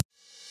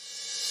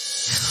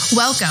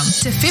Welcome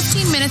to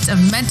 15 Minutes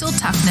of Mental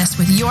Toughness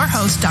with your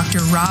host, Dr.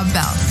 Rob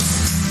Bell.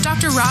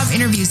 Dr. Rob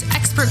interviews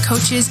expert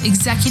coaches,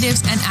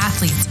 executives, and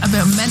athletes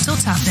about mental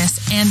toughness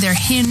and their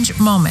hinge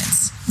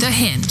moments. The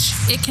hinge.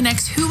 It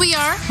connects who we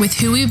are with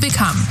who we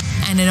become,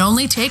 and it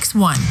only takes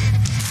one.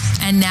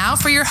 And now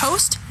for your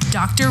host,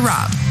 Dr.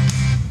 Rob.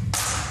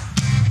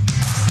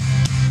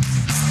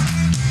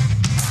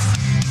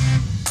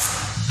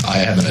 I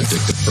have an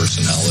addictive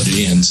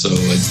personality, and so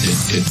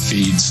it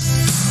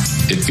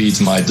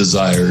feeds my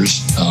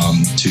desires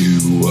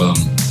to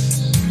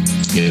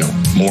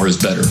more is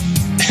better.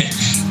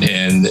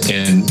 and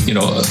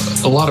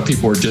a lot of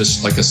people are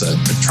just, like I said,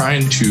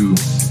 trying to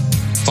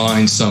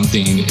find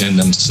something in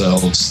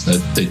themselves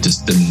that they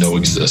just didn't know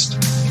exist.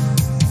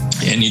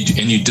 And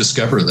you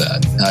discover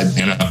that.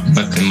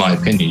 In my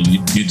opinion,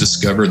 you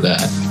discover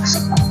that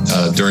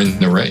during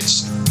the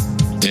race.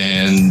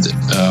 And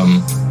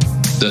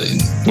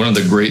one of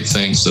the great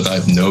things that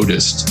I've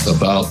noticed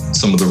about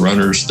some of the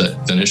runners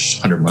that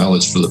finish 100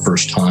 miles for the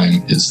first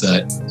time is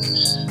that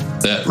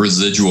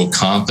residual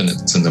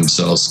confidence in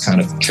themselves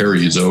kind of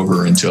carries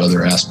over into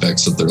other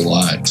aspects of their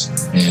lives.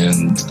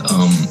 And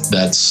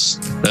that's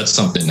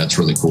something that's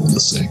really cool to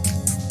see.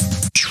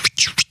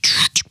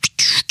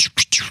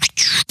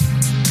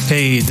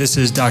 Hey, this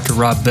is Dr.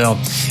 Rob Bell.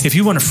 If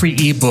you want a free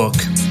ebook,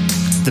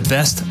 the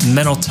best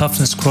mental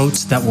toughness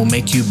quotes that will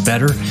make you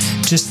better,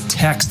 just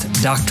text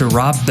Dr.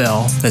 Rob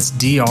Bell, that's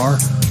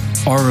DrRobbell,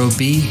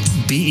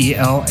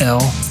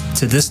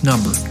 to this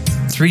number,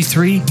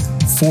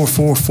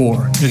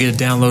 33444. You'll get a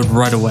download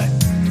right away.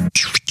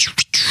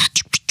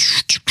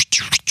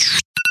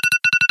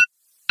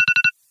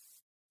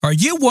 Are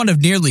you one of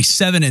nearly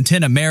 7 in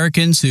 10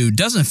 Americans who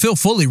doesn't feel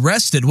fully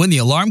rested when the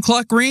alarm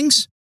clock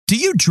rings? Do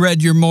you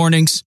dread your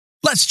mornings?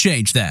 Let's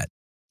change that.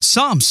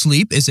 Som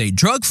Sleep is a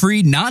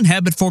drug-free,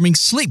 non-habit-forming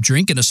sleep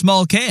drink in a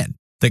small can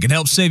that can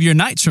help save your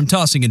nights from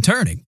tossing and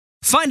turning.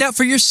 Find out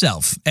for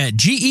yourself at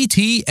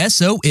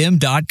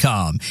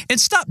getsom.com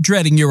and stop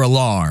dreading your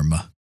alarm.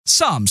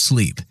 Som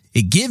Sleep.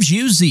 It gives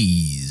you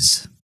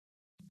Z's.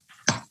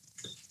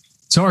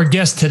 So our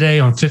guest today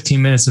on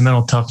 15 Minutes of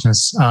Mental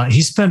Toughness,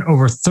 he spent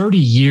over 30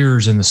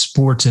 years in the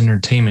sports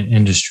entertainment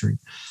industry.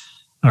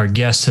 Our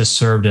guest has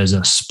served as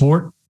a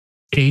sport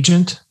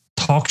agent,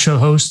 talk show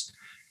host,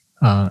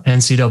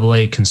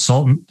 NCAA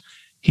consultant.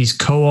 He's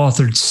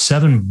co-authored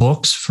 7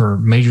 books for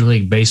Major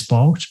League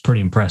Baseball, which is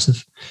pretty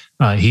impressive.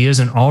 He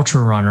is an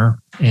ultra runner,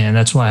 and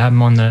that's why I have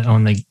him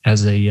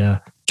as a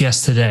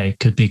guest today,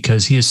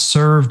 because he has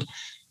served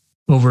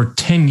over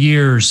 10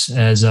 years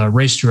as a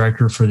race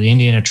director for the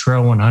Indiana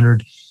Trail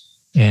 100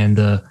 and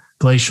the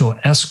Glacial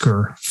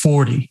Esker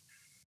 40.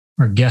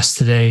 Our guest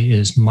today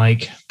is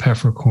Mike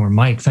Pfefferkorn.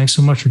 Mike, thanks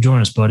so much for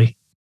joining us, buddy.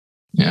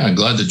 Yeah,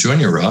 glad to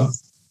join you, Rob.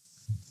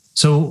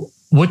 So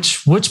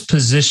which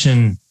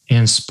position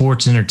in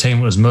sports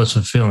entertainment was most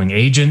fulfilling?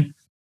 Agent,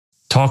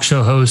 talk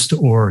show host,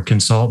 or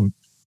consultant?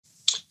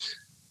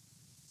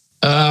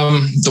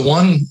 The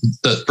one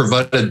that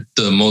provided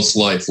the most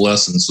life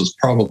lessons was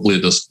probably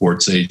the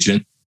sports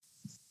agent,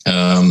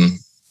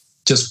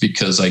 just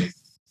because I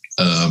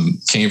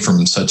came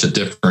from such a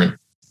different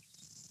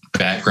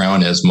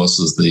background as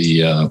most of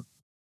the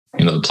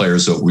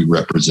players that we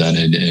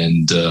represented,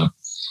 and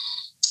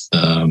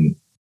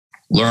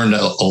learned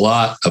a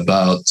lot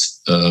about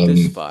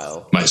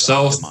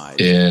myself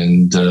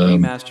and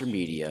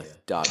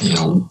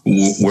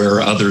where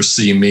others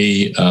see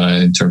me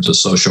in terms of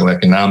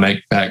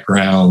socioeconomic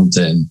background,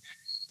 and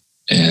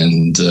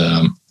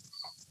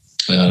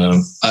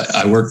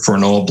I worked for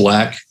an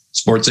all-black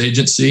sports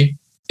agency,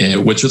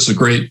 which was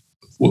great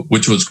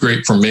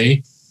for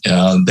me.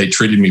 They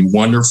treated me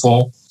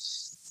wonderful,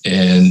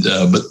 and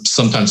but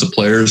sometimes the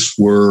players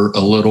were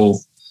a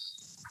little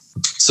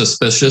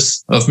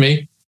suspicious of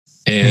me.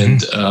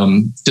 And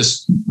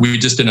we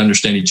just didn't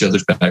understand each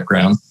other's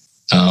background.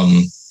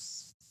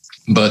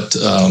 But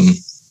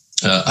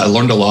I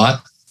learned a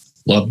lot,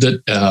 loved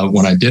it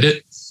when I did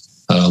it,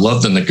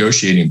 loved the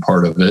negotiating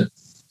part of it.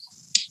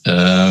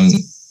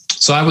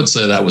 So I would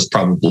say that was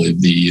probably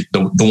the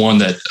one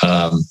that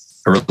I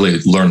really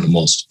learned the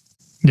most.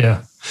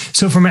 Yeah.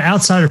 So from an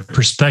outsider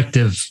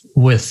perspective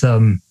with,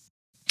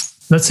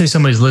 let's say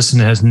somebody's listening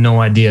that has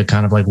no idea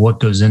kind of like what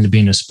goes into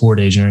being a sport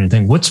agent or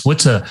anything. What's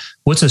a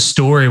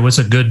story? What's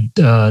a good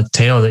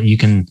tale that you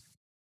can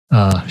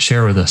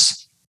share with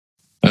us?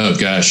 Oh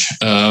gosh.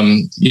 A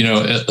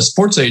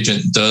sports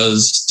agent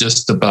does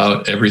just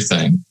about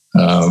everything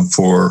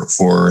for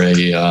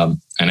an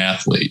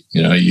athlete.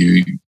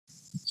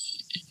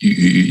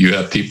 You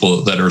have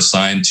people that are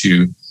assigned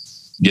to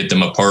get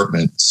them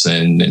apartments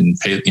and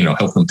pay,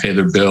 help them pay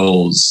their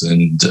bills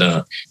and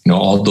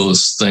all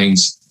those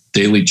things,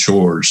 daily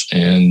chores,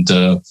 and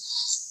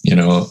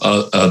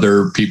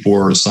other people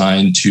are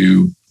assigned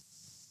to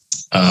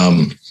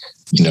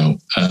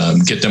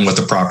get them with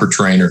the proper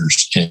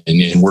trainers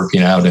and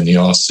working out in the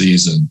off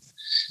season.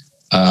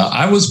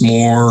 I was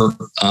more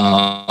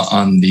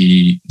on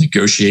the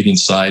negotiating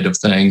side of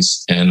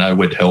things, and I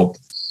would help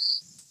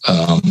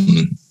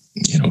kind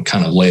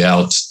of lay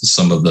out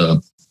some of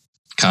the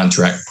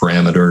contract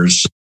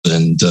parameters,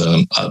 and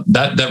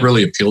that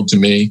really appealed to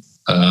me.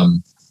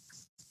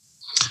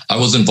 I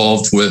was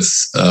involved with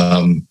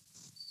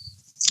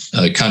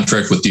a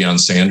contract with Deion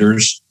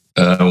Sanders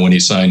when he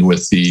signed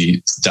with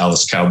the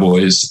Dallas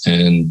Cowboys,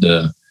 and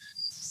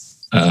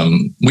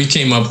we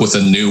came up with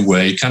a new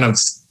way, kind of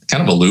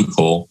a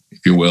loophole,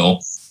 if you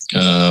will,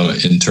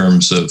 in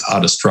terms of how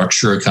to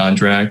structure a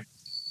contract.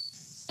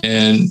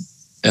 And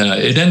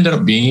it ended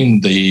up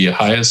being the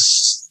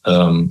highest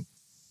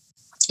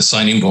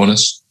signing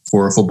bonus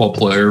for a football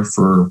player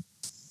for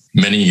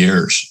many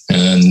years.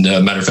 And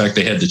matter of fact,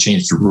 they had to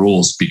change the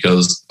rules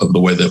because of the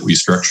way that we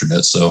structured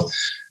it. So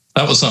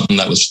that was something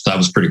that I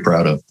was pretty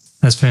proud of.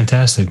 That's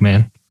fantastic,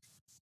 man.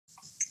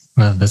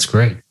 That's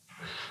great.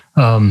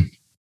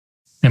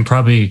 And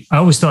probably, I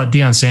always thought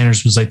Deion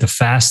Sanders was like the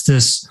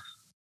fastest,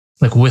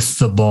 like with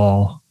the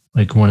ball,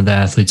 like one of the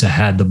athletes that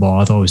had the ball.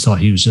 I always thought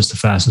he was just the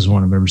fastest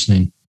one I've ever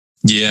seen.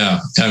 Yeah.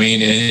 I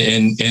mean,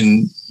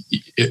 and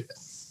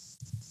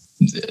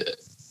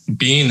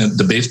being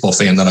the baseball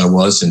fan that I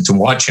was, and to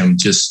watch him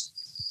just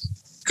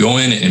go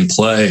in and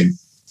play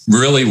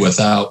really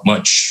without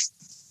much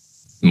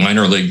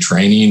minor league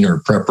training or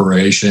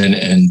preparation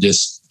and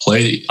just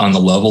play on the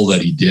level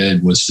that he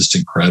did was just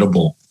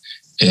incredible.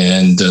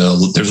 And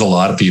there's a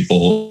lot of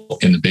people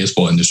in the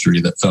baseball industry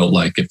that felt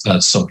like if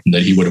that's something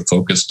that he would have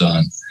focused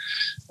on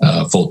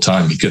full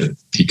time, he could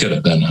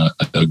have been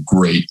a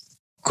great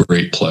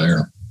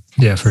player.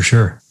 Yeah, for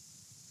sure.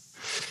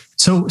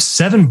 So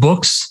 7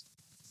 books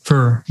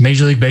for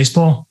Major League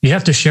Baseball. You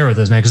have to share with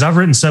us, man, because I've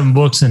written 7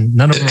 books and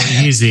none of them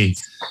are easy.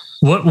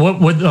 What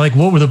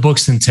were the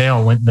books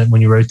entail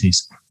when you wrote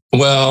these?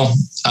 Well,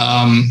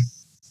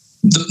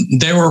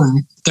 they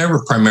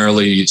were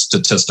primarily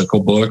statistical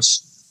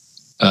books.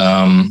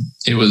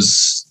 It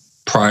was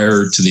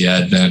prior to the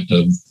advent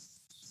of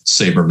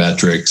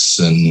sabermetrics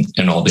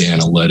and all the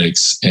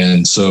analytics.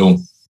 And so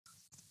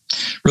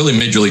really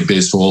Major League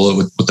Baseball,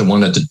 what they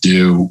wanted to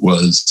do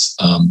was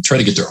try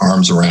to get their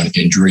arms around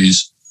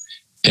injuries.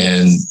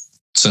 And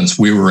since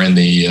we were in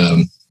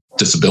the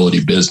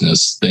disability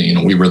business,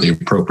 we were the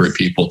appropriate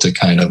people to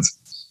kind of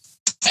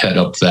head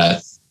up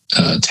that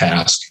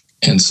task.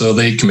 And so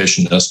they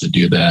commissioned us to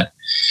do that.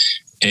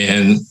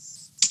 And,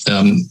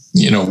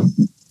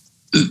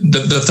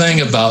 the thing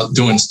about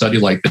doing a study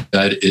like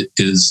that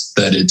is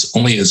that it's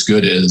only as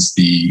good as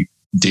the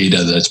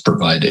data that's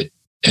provided.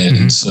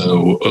 And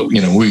so,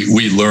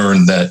 we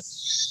learned that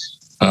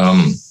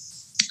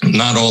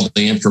not all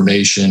the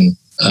information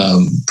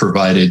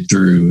provided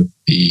through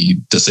the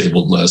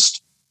disabled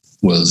list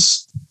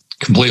was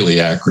completely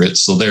accurate.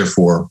 So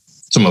therefore,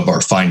 some of our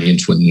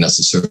findings wouldn't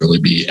necessarily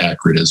be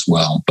accurate as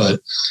well.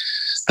 But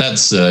that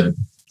said,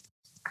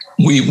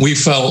 we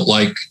felt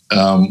like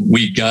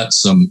we got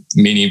some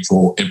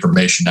meaningful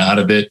information out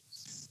of it.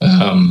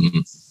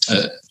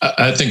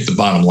 I think the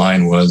bottom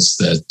line was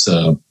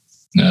that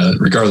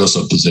regardless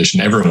of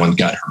position, everyone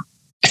got hurt.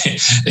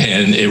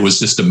 And it was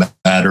just a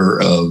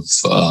matter of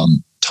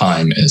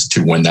time as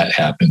to when that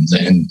happens.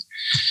 And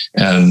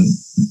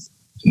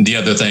the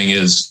other thing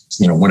is,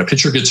 when a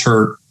pitcher gets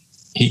hurt,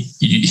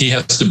 he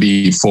has to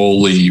be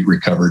fully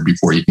recovered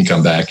before he can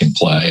come back and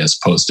play, as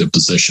opposed to a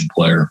position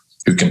player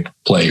who can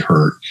play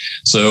hurt.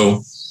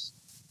 So,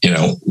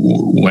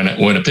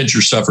 when a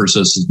pitcher suffers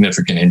a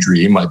significant injury,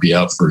 he might be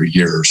out for a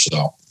year or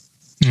so.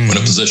 When a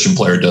position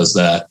player does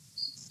that,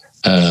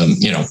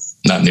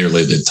 not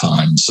nearly the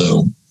time.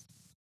 So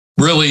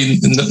really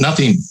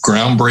nothing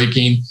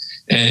groundbreaking.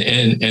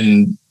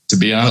 And to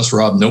be honest,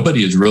 Rob,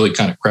 nobody has really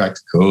kind of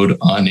cracked the code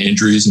on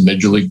injuries in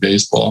Major League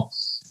Baseball.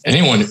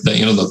 Anyone that,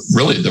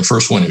 the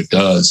first one who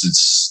does,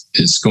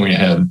 is going to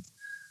have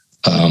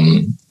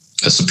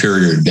a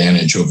superior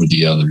advantage over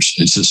the others.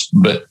 It's just,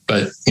 but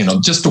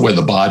just the way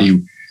the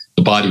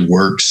body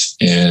works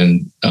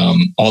and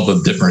all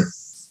the different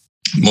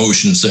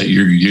motions that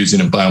you're using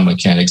in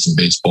biomechanics in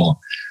baseball,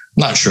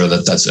 I'm not sure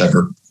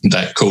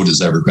that code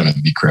is ever going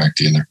to be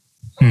cracked either.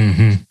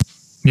 Mm-hmm.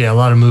 Yeah, a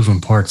lot of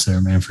moving parts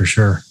there, man, for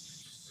sure.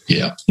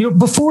 Yeah.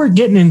 Before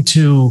getting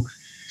into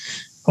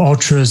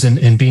ultras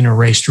and being a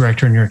race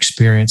director in your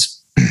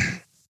experience,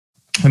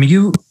 I mean,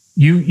 you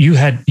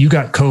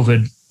got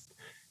COVID,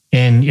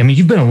 and I mean,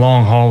 you've been a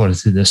long hauler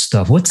through this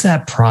stuff. What's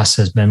that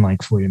process been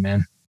like for you,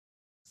 man?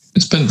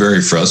 It's been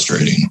very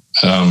frustrating.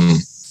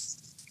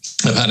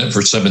 I've had it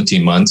for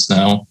 17 months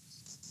now,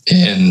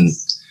 and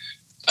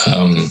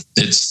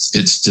it's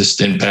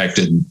just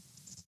impacted.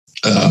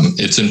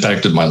 It's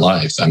impacted my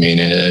life. I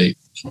mean,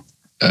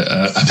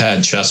 I've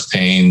had chest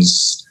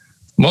pains,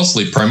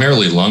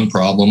 primarily lung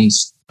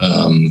problems.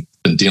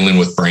 Been dealing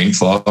with brain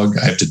fog.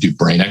 I have to do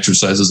brain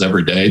exercises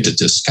every day to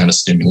just kind of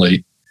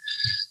stimulate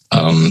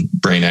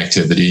brain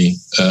activity.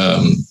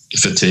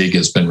 Fatigue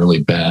has been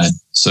really bad.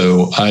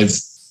 So I've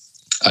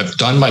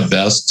done my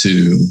best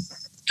to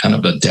kind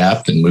of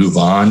adapt and move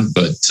on,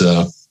 but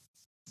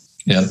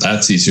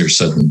that's easier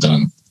said than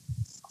done.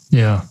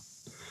 Yeah.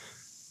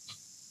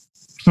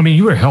 I mean,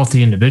 you were a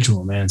healthy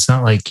individual, man. It's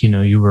not like,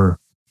 you were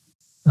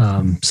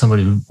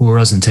somebody who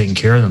wasn't taking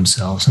care of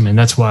themselves. I mean,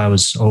 that's why I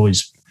was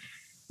always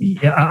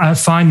Yeah, I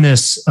find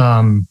this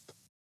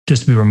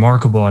just to be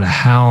remarkable at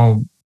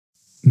how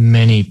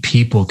many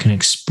people can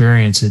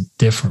experience it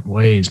different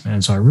ways, man.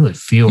 So I really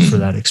feel for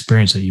that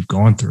experience that you've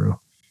gone through.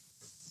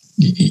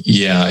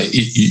 Yeah,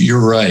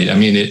 you're right. I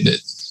mean,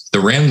 the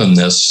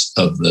randomness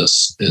of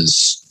this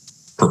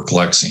is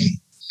perplexing.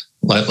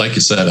 Like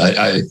you said,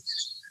 I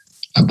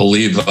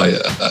believe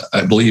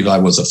I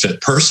was a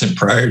fit person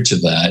prior to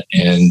that,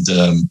 and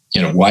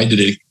why did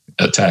it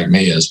attack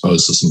me as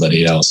opposed to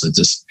somebody else? It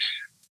just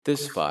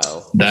this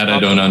file that I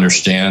don't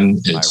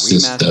understand. It's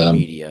just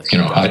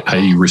how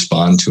you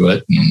respond to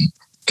it and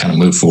kind of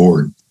move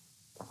forward.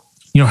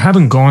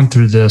 Having gone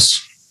through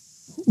this,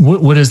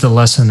 what is the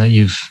lesson that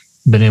you've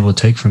been able to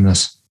take from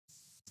this?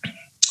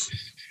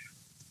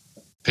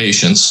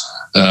 Patience.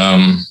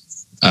 I'm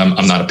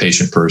not a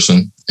patient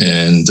person,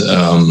 and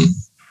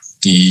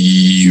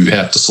you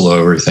have to slow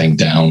everything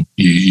down.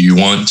 You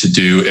want to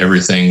do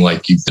everything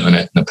like you've done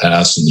it in the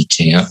past, and you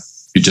can't.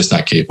 You're just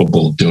not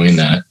capable of doing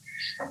that.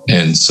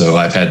 And so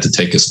I've had to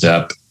take a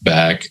step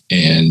back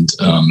and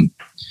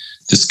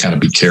just kind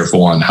of be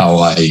careful on how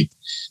I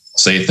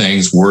say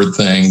things, word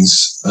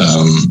things.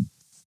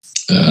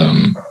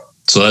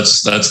 So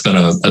that's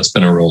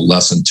been a real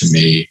lesson to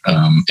me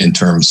in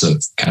terms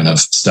of kind of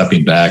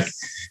stepping back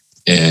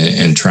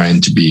and trying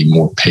to be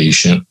more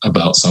patient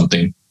about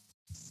something.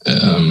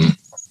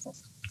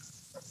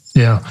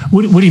 Yeah.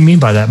 What do you mean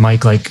by that,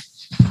 Mike? Like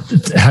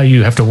how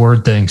you have to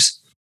word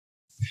things?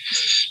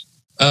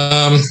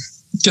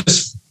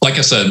 Just like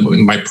I said,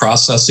 my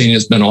processing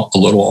has been a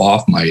little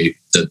off.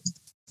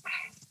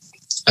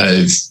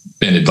 I've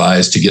been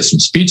advised to get some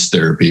speech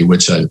therapy,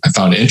 which I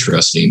found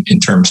interesting in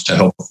terms to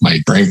help my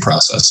brain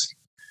processing.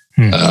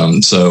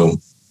 So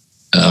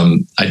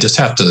I just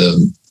have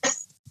to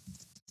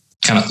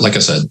kind of, like I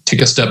said,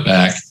 take a step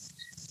back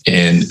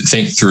and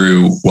think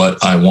through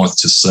what I want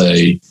to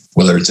say,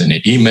 whether it's in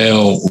an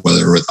email,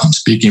 whether I'm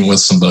speaking with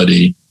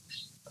somebody.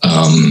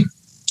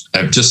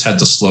 I've just had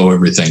to slow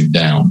everything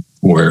down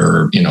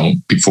where,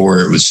 before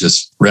it was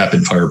just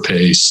rapid fire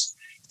pace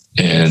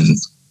and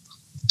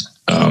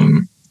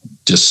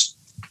just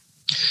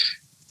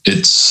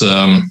it's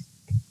not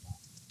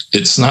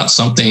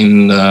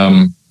something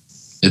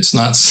it's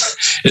not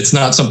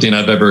something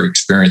I've ever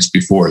experienced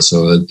before.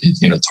 So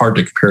it's hard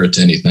to compare it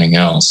to anything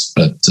else,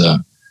 but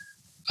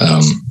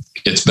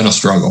it's been a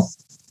struggle.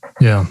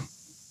 Yeah.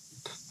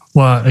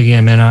 Well,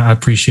 again, man, I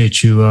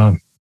appreciate you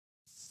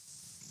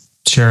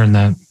sharing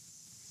that.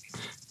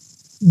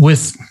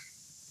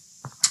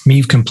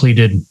 You've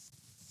completed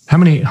how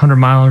many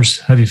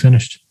 100-milers have you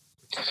finished?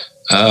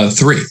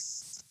 3.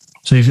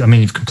 So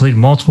you've completed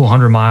multiple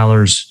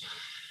 100-milers.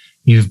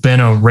 You've been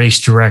a race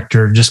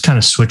director, just kind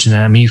of switching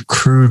that. You've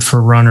crewed for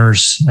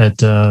runners at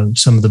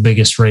some of the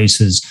biggest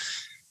races.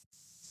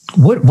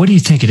 What do you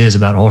think it is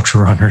about ultra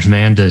runners,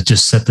 man, to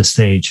just set the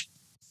stage?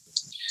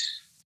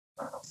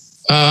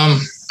 I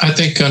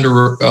think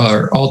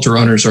ultra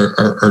runners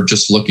are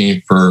just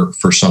looking for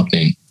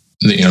something,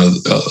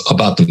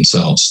 about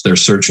themselves. They're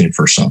searching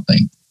for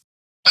something.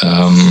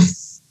 I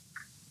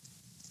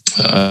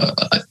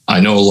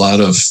know a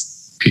lot of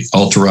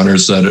ultra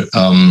runners that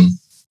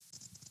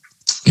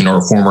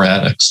are former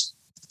addicts,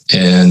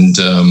 and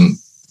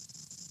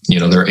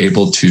they're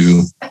able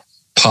to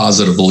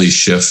positively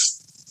shift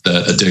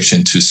that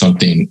addiction to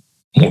something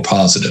more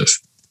positive.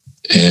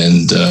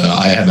 And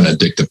I have an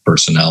addictive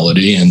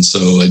personality, and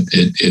so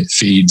it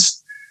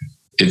feeds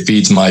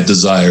my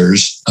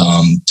desires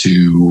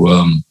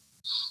to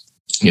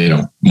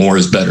more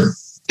is better.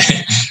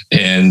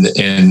 and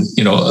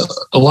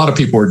a lot of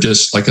people are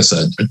just, like I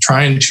said,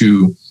 trying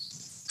to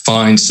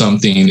find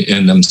something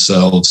in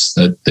themselves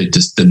that they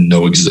just didn't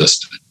know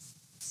existed.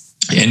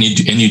 And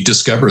you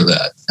discover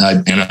that.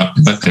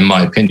 In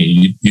my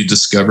opinion, you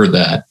discover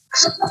that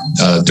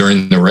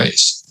during the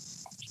race.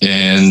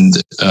 And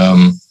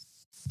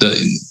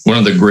one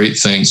of the great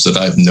things that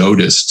I've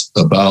noticed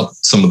about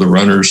some of the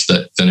runners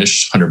that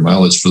finish 100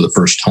 miles for the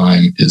first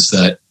time is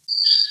that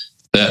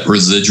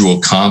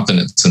residual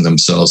confidence in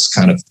themselves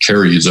kind of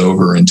carries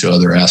over into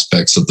other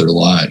aspects of their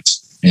lives.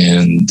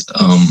 And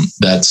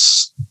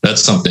that's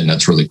something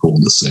that's really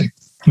cool to see.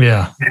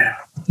 Yeah,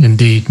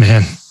 indeed,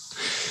 man.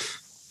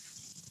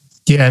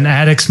 Yeah, an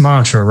addict's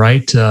mantra,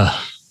 right?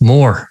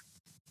 More,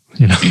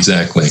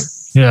 Exactly.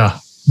 Yeah,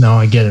 no,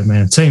 I get it,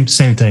 man. Same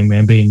thing,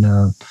 man. Being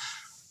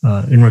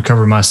in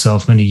recovery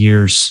myself many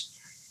years,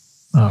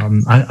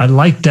 I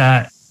like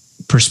that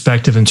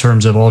perspective in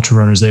terms of ultra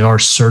runners. They are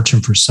searching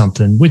for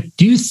something.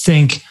 Do you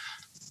think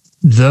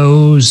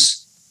those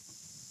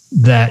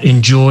that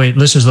enjoy,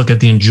 let's just look at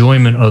the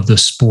enjoyment of the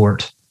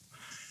sport,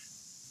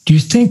 do you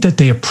think that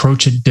they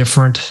approach it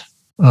different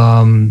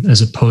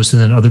as opposed to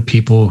then other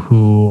people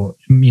who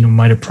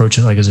might approach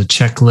it like as a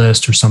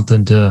checklist or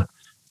something to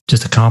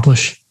just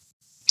accomplish?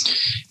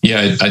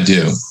 Yeah, I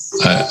do.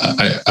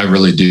 I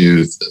really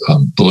do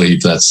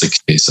believe that's the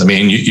case.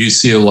 You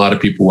see a lot of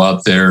people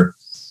out there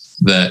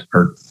that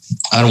are,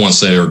 I don't want to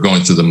say are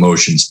going through the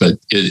motions, but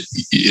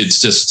it's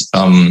just,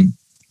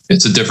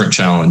 it's a different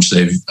challenge.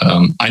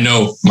 I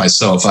know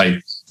myself,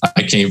 I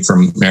I came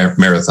from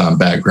marathon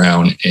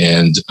background,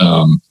 and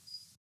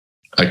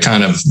I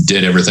kind of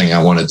did everything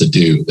I wanted to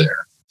do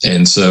there.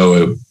 And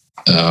so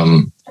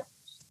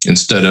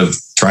instead of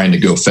trying to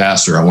go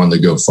faster, I wanted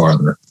to go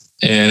farther.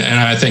 And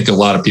I think a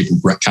lot of people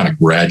kind of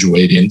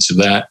graduate into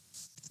that,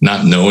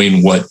 not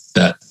knowing what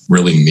that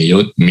really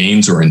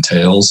means or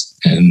entails.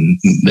 And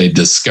they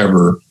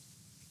discover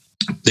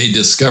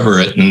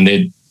it,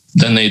 and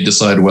then they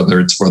decide whether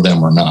it's for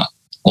them or not.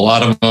 A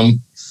lot of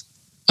them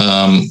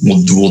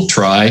will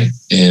try,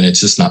 and it's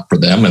just not for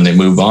them, and they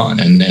move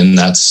on. And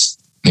that's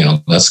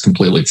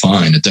completely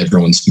fine.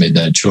 Everyone's made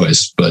that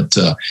choice. But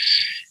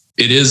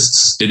it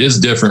is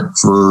different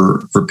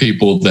for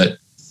people that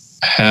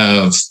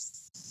have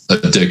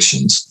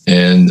addictions,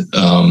 and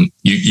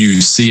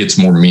you see it's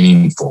more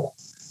meaningful.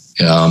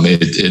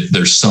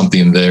 There's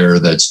something there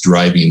that's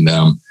driving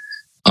them,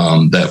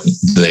 that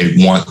they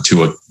want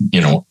to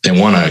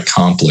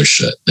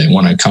accomplish it. They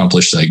want to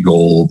accomplish that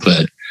goal,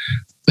 that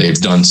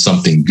they've done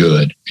something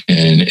good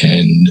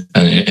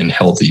and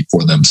healthy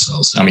for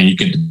themselves. I mean, you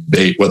can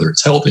debate whether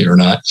it's healthy or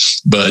not,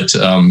 but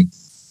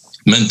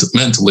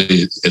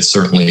mentally, it's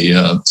certainly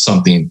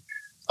something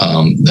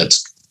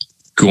that's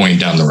going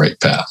down the right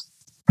path.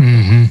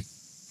 Mm-hmm.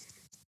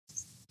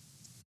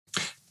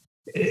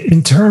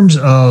 In terms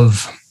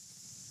of,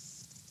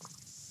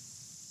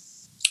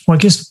 well, I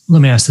guess let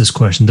me ask this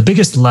question: the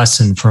biggest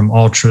lesson from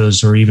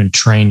ultras or even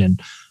training,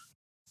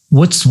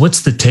 what's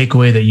the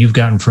takeaway that you've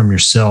gotten from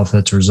yourself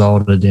that's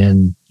resulted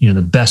in,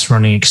 the best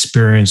running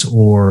experience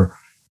or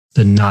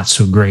the not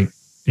so great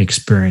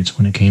experience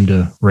when it came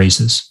to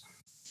races?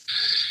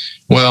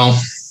 Well,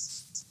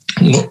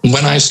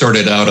 when I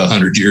started out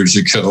 100 years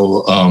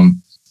ago,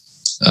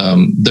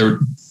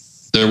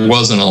 there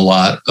wasn't a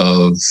lot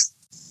of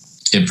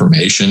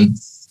information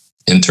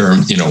in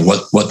terms,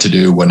 what to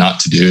do, what not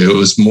to do. It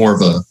was more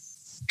of a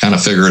kind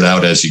of figure it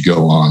out as you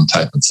go on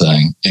type of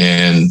thing.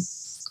 And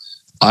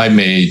I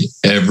made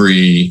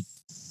every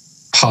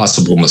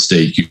possible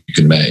mistake you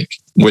can make,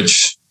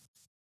 which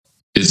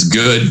is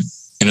good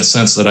in a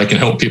sense that I can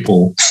help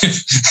people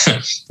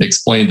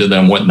explain to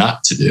them what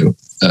not to do.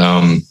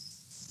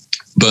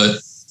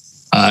 But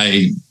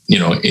I,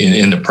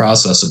 in the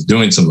process of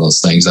doing some of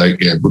those things, I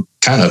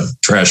kind of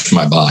trashed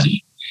my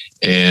body.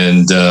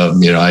 And,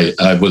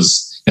 I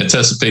was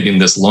anticipating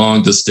this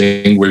long,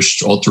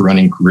 distinguished ultra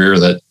running career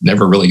that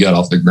never really got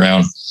off the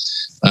ground.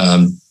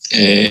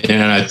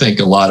 And I think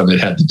a lot of it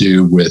had to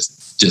do with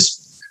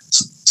just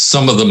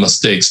some of the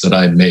mistakes that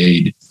I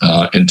made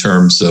in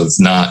terms of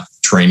not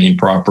training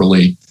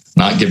properly,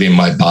 not giving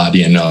my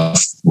body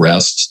enough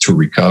rest to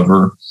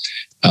recover.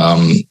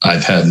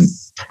 I've had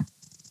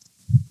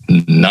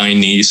 9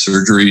 knee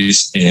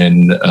surgeries,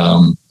 and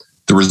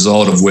the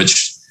result of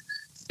which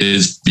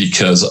is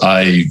because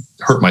I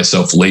hurt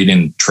myself late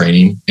in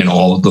training in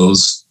all of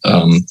those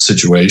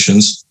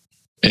situations.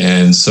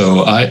 And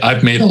so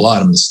I've made a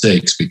lot of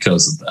mistakes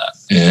because of that.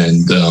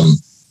 And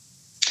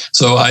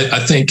so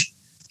I think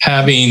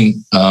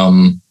having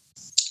a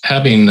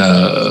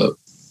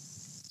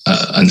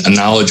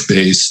knowledge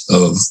base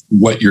of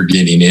what you're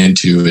getting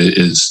into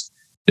is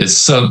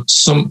so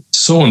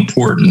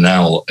important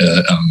now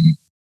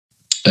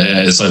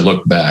as I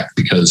look back,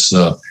 because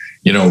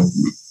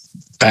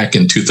back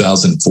in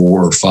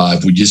 2004 or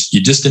 5, you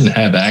just didn't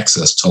have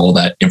access to all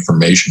that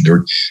information.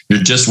 There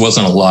just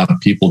wasn't a lot of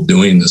people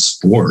doing this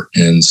sport,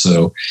 and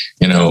so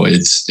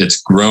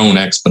it's grown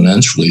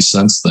exponentially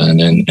since then.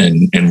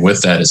 And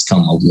with that has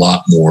come a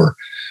lot more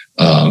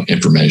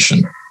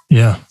information.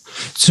 Yeah.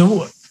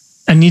 So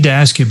I need to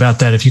ask you about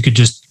that. If you could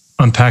just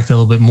unpack that a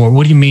little bit more.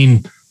 What do you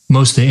mean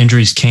most of the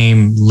injuries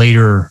came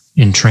later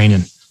in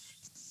training?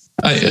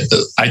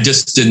 I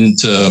just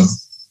didn't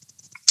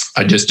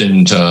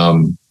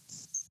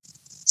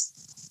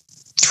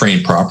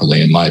train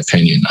properly, in my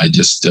opinion. I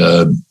just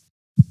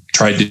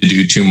tried to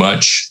do too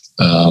much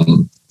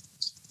on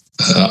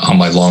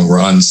my long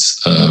runs,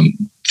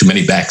 too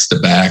many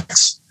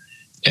backs-to-backs,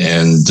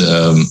 and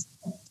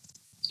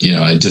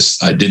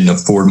I didn't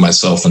afford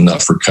myself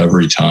enough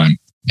recovery time,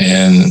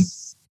 and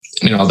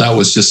that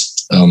was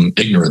just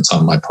ignorance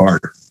on my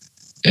part.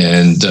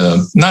 And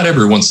not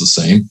everyone's the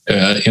same.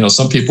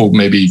 Some people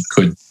maybe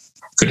could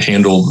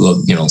handle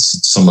the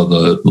some of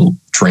the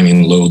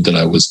training load that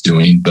I was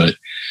doing, but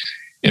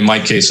in my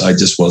case, I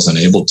just wasn't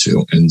able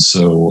to. And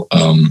so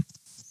I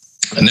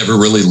never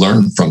really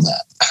learned from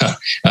that.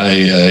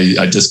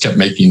 I just kept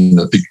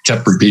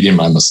repeating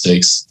my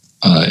mistakes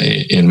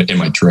in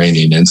my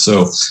training. And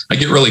so I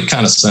get really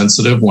kind of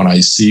sensitive when I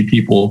see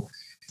people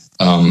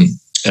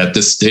at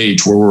this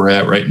stage where we're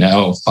at right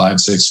now,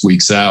 5-6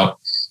 weeks out,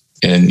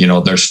 and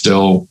they're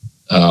still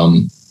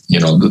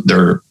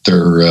they're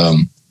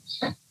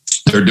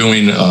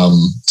doing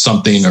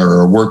something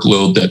or a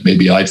workload that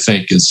maybe I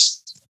think is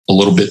a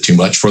little bit too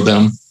much for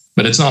them,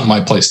 but it's not my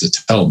place to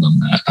tell them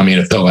that. I mean,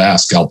 if they'll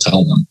ask, I'll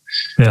tell them.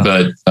 Yeah.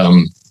 But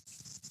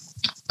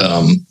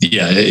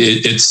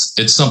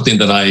it's something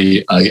that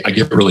I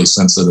get really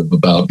sensitive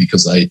about,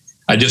 because I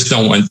just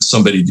don't want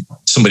somebody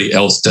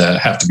else to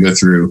have to go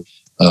through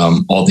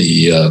all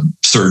the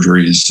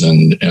surgeries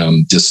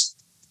and just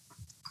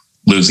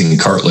losing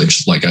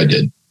cartilage like I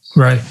did.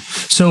 Right.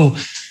 So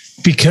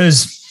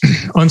because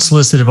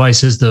unsolicited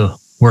advice is the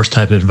worst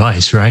type of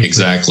advice, right?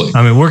 Exactly.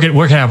 I mean, we're going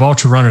to have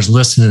ultra runners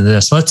listening to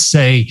this. Let's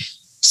say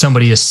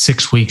somebody is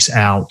 6 weeks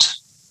out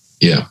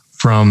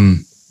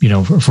from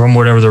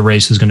whatever the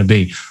race is going to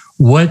be.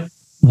 What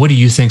do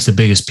you think is the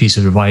biggest piece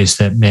of advice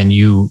that, man,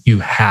 you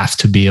have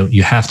to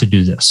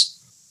do this?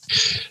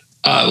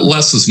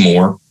 Less is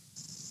more.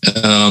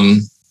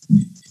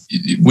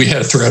 We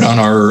had a thread on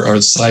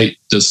our site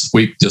this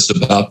week just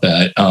about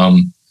that.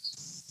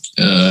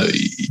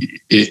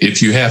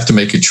 If you have to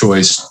make a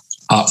choice,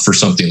 opt for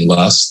something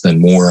less than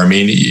more. I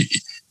mean,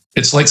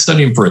 it's like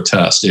studying for a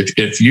test.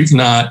 If you've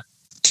not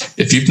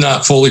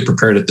fully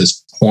prepared at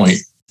this point,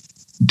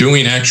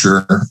 doing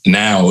extra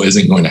now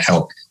isn't going to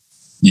help.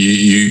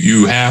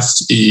 You have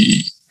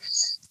to,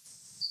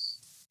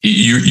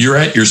 you're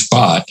at your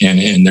spot,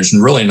 and there's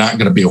really not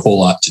going to be a whole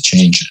lot to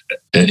change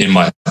it, in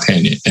my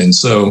opinion. And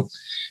so,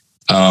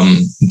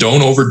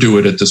 don't overdo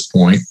it at this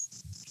point.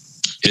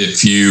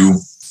 If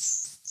you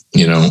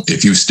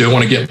still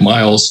want to get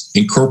miles,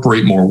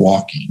 incorporate more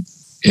walking.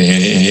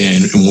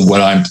 And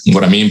what I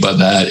mean by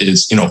that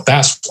is,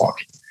 fast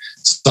walking,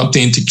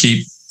 something to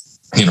keep,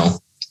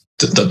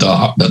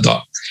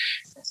 the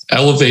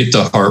elevate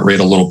the heart rate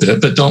a little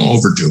bit, but don't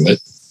overdo it.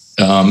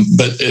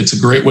 But it's a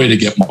great way to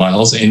get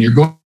miles, and you're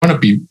going to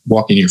be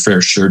walking your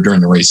fair share during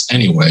the race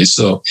anyway.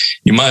 So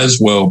you might as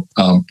well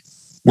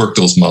work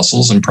those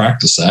muscles and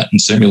practice that and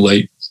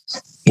simulate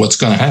what's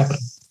going to happen.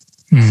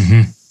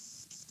 Mm-hmm.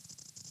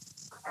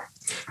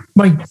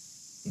 Mike,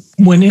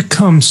 when it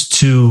comes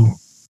to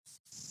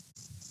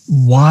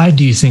why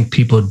do you think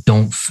people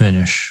don't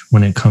finish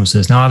when it comes to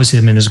this? Now, obviously,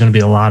 I mean, there's going to be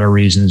a lot of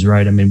reasons,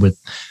 right? I mean, with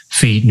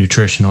feet,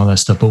 nutrition, all that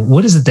stuff. But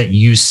what is it that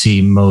you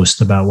see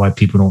most about why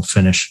people don't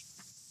finish?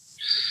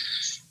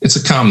 It's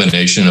a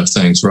combination of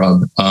things,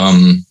 Rob.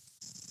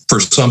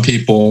 For some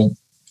people,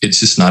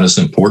 it's just not as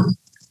important.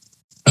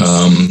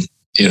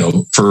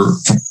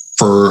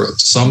 For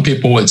some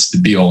people, it's the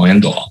be all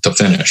end all to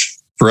finish.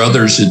 For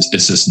others,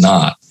 it's just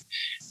not.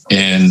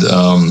 And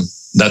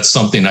that's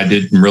something I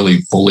didn't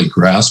really fully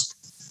grasp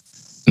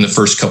in the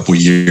first couple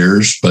of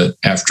years. But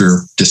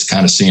after just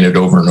kind of seeing it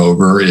over and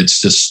over,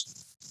 it's just,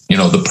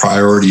 the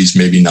priorities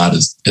maybe not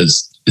as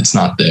it's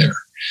not there.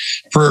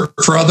 For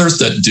others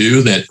that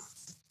do that,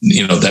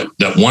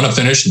 that want to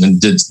finish and then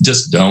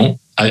just don't.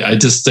 I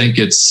just think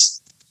they're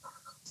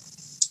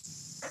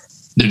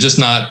just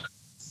not.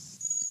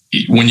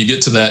 When you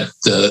get to that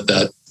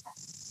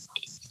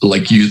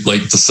like you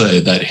like to say,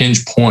 that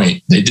hinge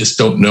point, they just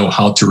don't know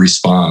how to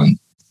respond,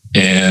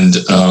 and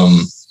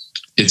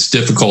it's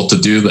difficult to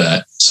do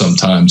that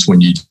sometimes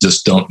when you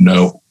just don't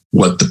know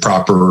what the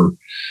proper,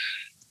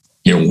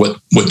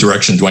 what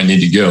direction do I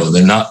need to go.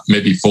 They're not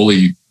maybe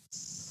fully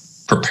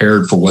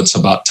prepared for what's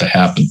about to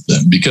happen to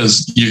them,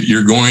 because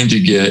you're going to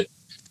get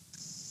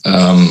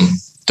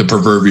the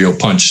proverbial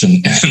punch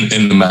in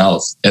the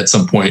mouth at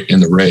some point in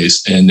the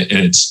race. And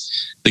it's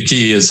the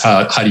key is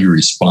how do you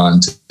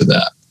respond to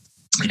that?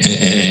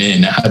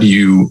 And how do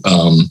you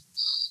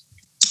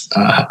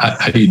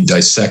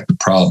dissect the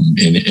problem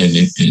and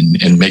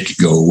make it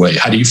go away?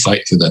 How do you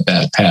fight through that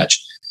bad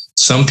patch?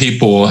 Some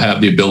people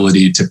have the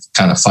ability to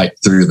kind of fight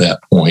through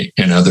that point,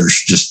 and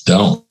others just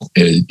don't.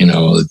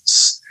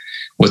 It's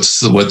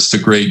what's the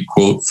great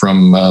quote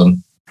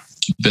from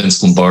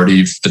Vince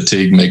Lombardi?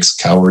 Fatigue makes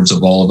cowards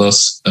of all of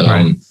us,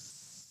 right.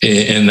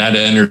 And that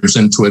enters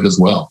into it as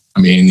well.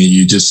 I mean,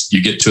 you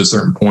get to a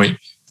certain point,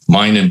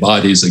 mind and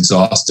body is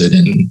exhausted,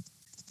 and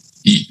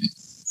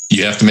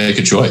you have to make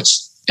a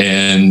choice.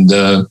 And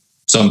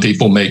some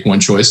people make one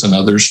choice and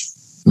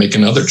others make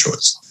another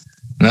choice.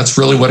 And that's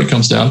really what it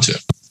comes down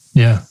to.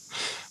 Yeah.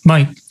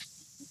 Mike,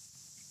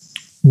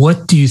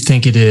 what do you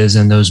think it is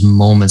in those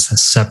moments that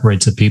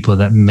separates the people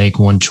that make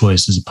one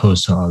choice as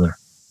opposed to other?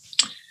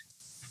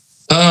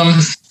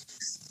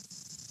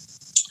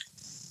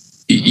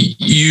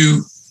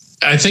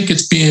 I think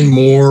it's being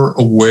more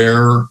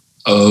aware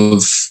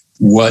of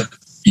what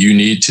you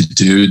need to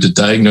do to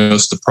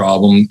diagnose the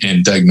problem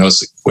and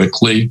diagnose it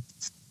quickly.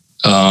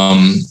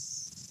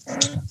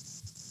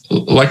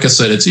 Like I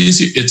said, it's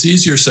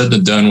easier said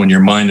than done when your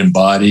mind and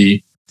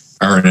body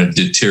are in a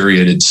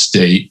deteriorated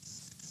state.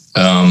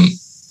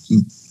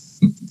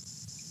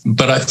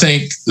 But I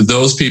think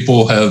those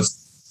people have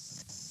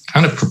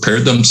kind of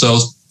prepared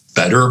themselves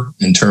better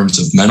in terms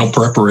of mental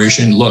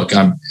preparation. Look,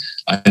 I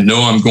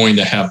know I'm going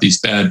to have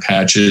these bad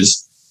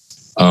patches.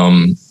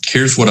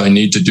 Here's what I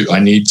need to do. I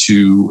need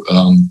to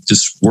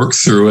just work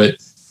through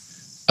it.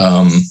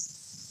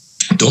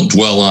 Don't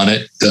dwell on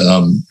it.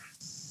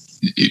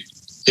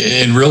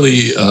 And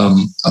really,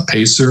 a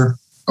pacer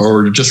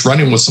or just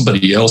running with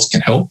somebody else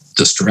can help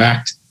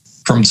distract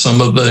from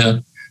some of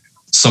the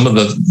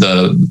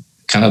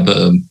kind of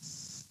the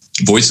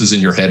voices in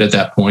your head at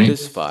that point,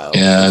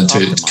 and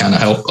to kind of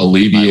help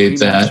alleviate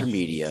that.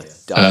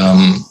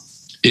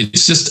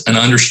 It's just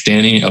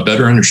a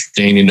better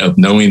understanding of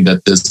knowing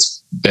that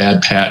this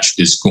bad patch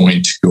is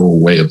going to go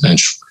away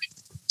eventually.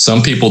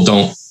 Some people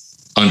don't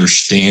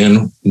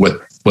understand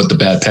what the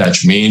bad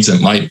patch means. They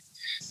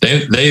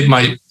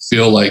might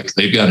feel like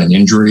they've got an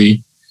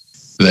injury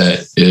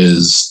that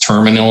is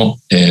terminal,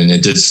 and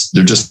they're just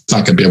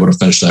not going to be able to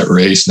finish that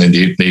race, and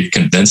they've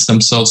convinced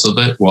themselves of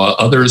it. While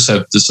others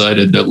have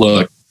decided that,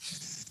 look,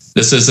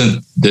 this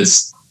isn't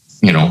this,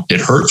 it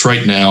hurts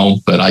right now,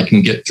 but I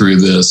can get through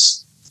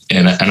this,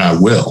 and I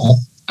will.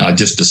 I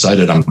just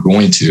decided I'm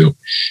going to,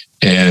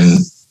 and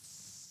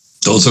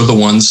those are the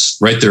ones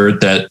right there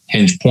at that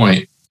hinge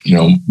point.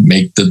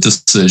 Make the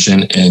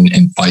decision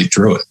and fight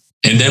through it.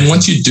 And then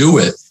once you do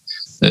it,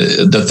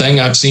 the thing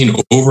I've seen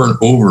over and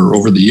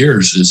over the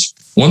years is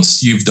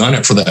once you've done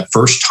it for that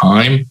first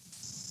time,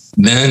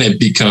 then it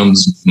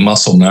becomes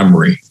muscle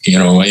memory,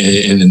 and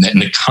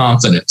the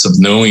confidence of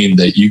knowing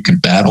that you can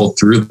battle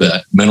through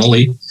that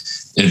mentally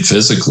and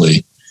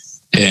physically.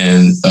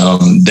 And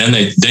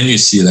then you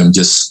see them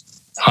just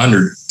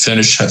 100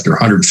 finish after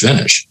 100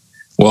 finish,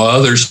 while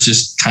others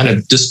just kind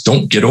of just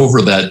don't get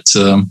over that,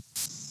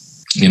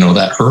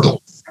 that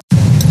hurdle.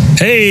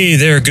 Hey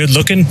there, good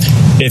looking.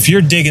 If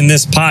you're digging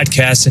this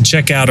podcast, and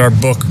check out our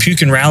book,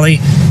 Puke and Rally.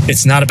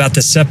 It's not about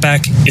the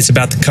setback, it's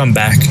about the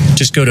comeback.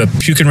 Just go to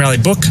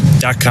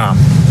pukeandrallybook.com.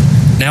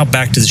 Now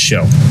back to the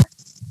show.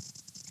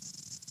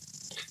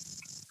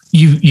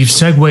 You've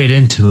segued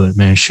into it,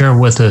 man. Share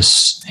with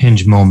us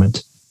hinge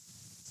moment.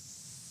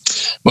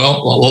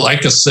 Well,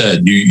 like I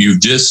said, you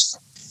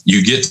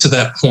get to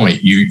that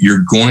point.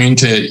 You're going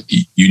to,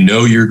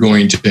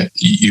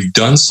 you've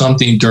done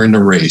something during the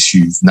race.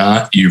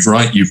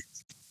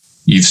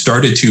 You've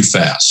started too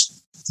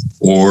fast,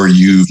 or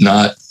you've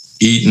not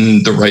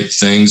eaten the right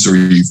things, or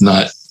you've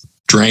not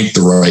drank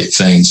the right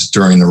things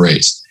during the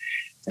race.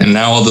 And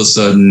now all of a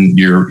sudden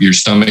your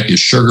stomach is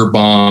sugar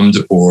bombed,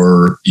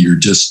 or you're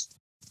just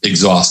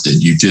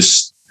exhausted.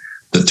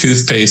 The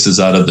toothpaste is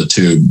out of the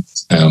tube,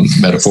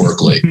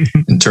 metaphorically,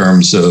 in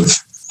terms of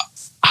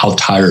how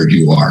tired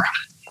you are.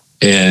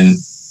 And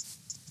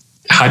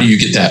how do you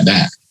get that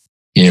back?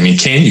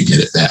 Can you get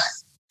it back?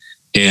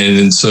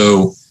 And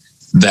so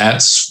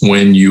that's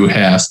when you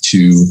have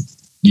to,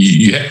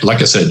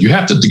 like I said, you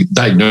have to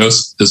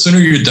diagnose. The sooner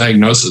you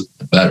diagnose it,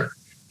 the better.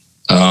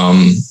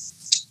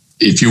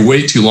 If you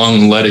wait too long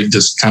and let it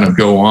just kind of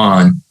go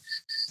on,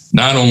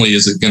 not only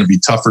is it going to be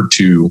tougher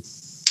to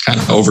kind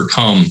of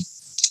overcome,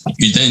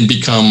 you then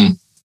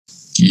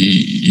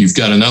you've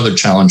got another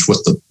challenge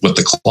with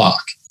the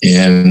clock.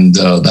 And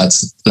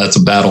that's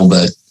a battle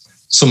that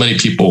so many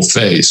people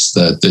face,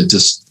 that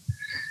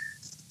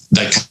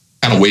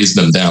kind of weighs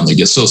them down. They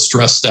get so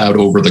stressed out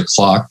over the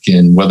clock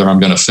and whether I'm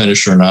going to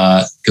finish or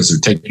not, because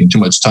they're taking too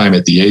much time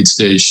at the aid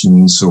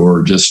stations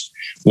or just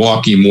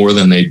walking more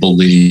than they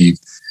believe.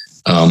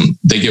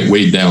 They get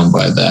weighed down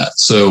by that.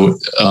 So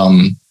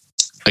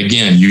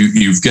again,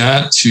 you've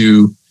got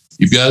to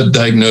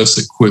diagnose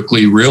it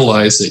quickly,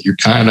 realize that you're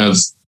kind of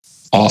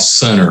off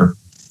center,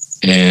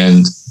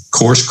 and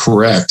course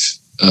correct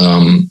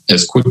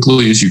as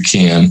quickly as you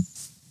can,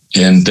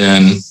 and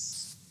then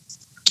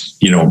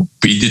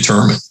be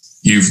determined.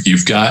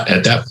 You've got,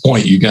 at that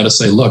point, you got to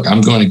say, look,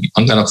 I'm going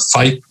to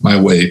fight my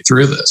way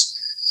through this,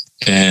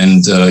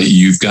 and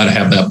you've got to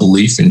have that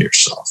belief in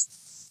yourself.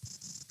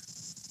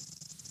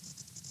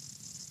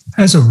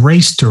 As a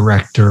race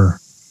director,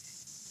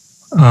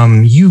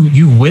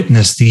 you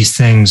witness these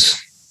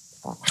things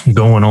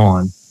going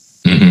on.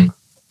 Mm-hmm.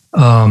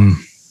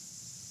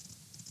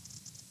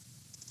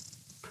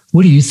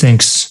 What do you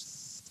think's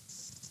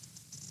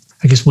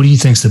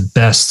the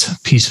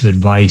best piece of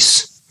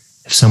advice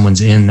if someone's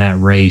in that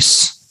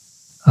race,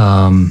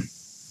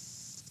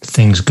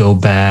 things go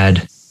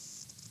bad,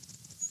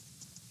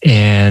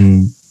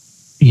 and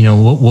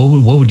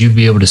what would you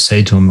be able to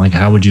say to them? Like,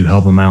 how would you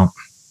help them out?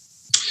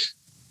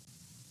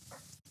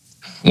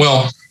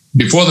 Well,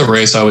 before the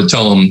race, I would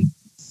tell them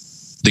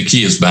the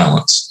key is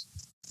balance.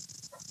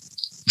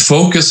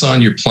 Focus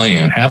on your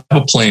plan. Have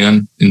a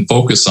plan and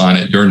focus on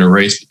it during the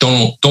race.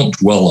 But don't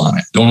dwell on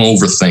it. Don't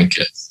overthink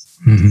it.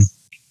 Mm-hmm.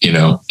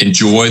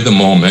 Enjoy the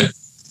moment,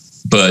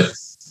 but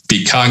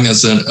be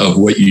cognizant of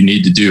what you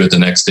need to do at the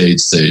next aid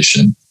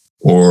station,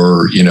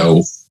 or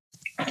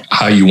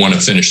how you want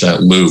to finish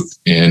that loop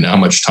and how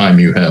much time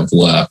you have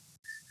left.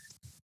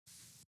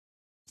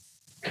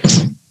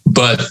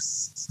 But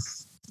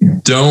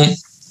don't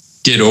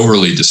get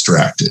overly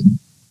distracted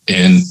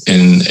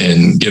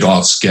and get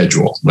off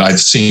schedule. I've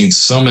seen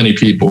so many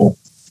people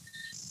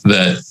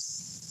that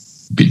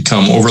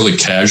become overly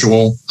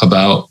casual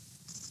about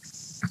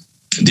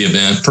the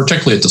event,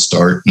 particularly at the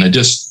start, and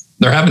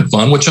they're having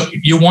fun, which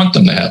you want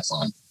them to have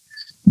fun,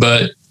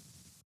 but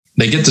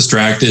they get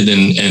distracted,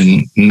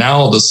 and now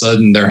all of a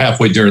sudden they're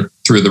halfway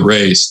through the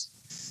race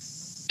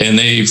and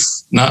they've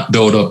not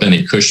built up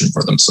any cushion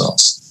for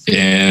themselves.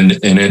 Then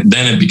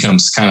it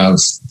becomes kind of,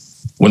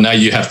 well, now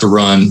you have to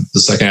run the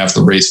second half of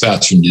the race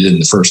faster than you did in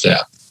the first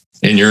half,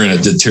 and you're in a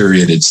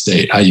deteriorated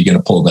state. How are you going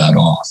to pull that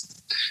off?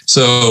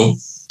 So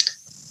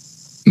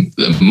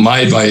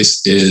my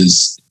advice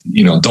is,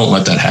 don't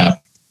let that happen.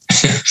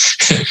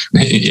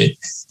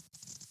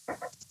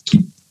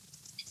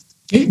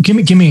 Give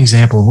me an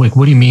example. Like,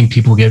 what do you mean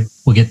people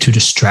will get too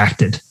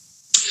distracted?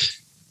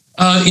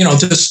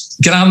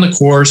 Just get on the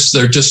course.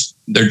 They're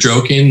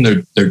joking.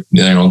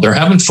 They're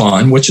having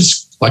fun, which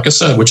is, like I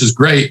said, which is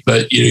great.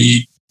 But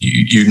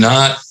you're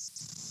not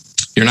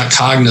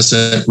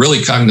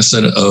really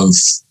cognizant of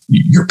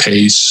your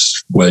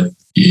pace, where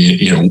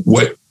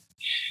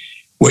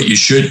you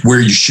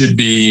should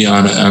be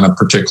on a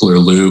particular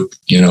loop.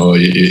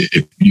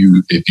 If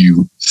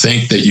you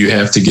think that you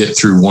have to get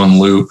through one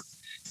loop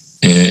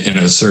in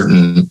a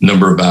certain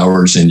number of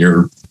hours, and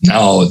you're now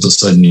all of a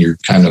sudden you're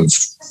kind of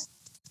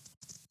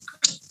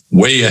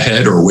way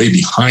ahead or way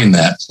behind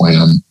that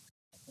plan.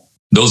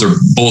 Those are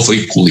both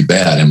equally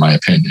bad, in my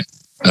opinion.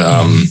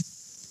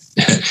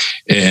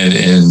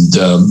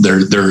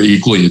 They're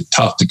equally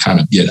tough to kind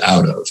of get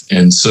out of.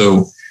 And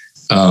so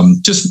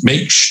just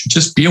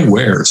be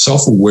aware,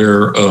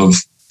 self-aware of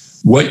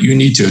what you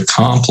need to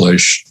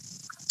accomplish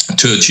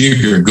to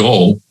achieve your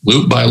goal,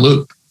 loop by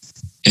loop.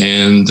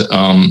 And,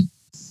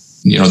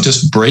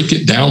 just break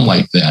it down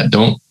like that.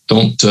 Don't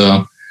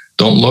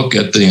look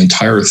at the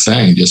entire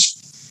thing.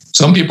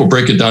 Some people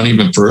break it down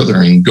even further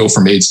and go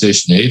from aid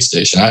station to aid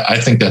station.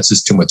 I think that's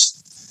just too much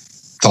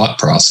thought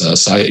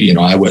process.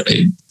 I would,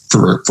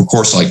 for a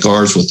course like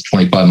ours with a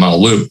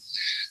 25-mile loop,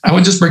 I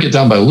would just break it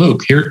down by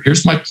loop.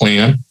 Here's my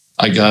plan.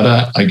 I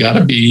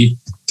gotta be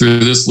through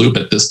this loop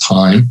at this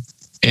time,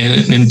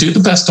 and do the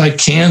best I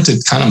can to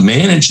kind of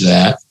manage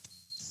that.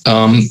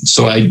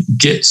 So I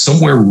get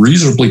somewhere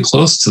reasonably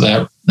close to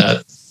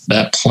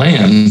that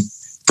plan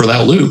for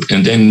that loop,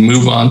 and then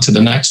move on to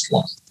the next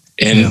one.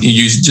 And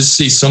you just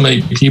see so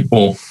many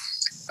people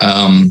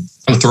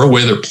throw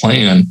away their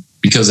plan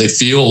because they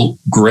feel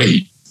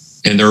great,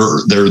 and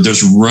they're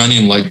just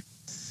running like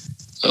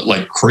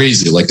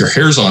crazy, like their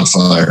hair's on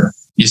fire.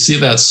 You see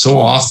that so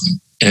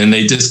often, and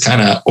they just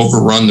kind of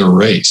overrun the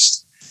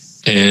race,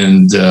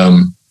 and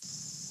then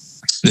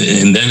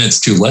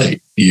it's too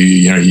late. You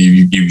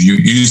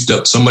used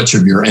up so much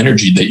of your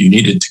energy that you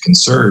needed to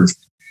conserve,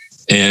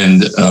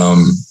 and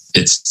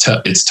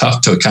it's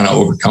tough to kind of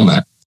overcome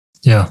that.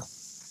 Yeah.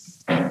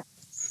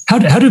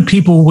 How do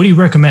people, what do you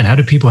recommend? How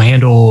do people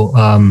handle,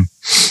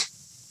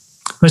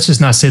 let's just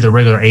not say the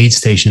regular aid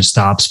station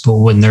stops, but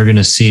when they're going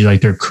to see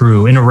like their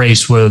crew in a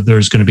race where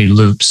there's going to be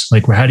loops,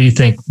 like how do you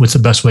think, what's the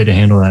best way to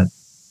handle that?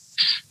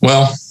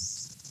 Well,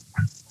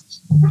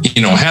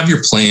 have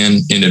your plan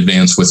in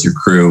advance with your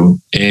crew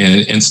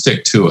and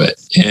stick to it.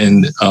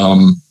 And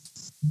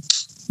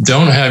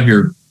don't have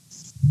your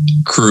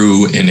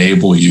crew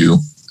enable you,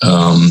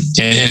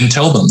 and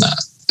tell them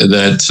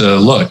that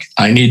look,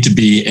 I need to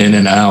be in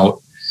and out.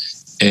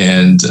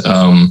 And,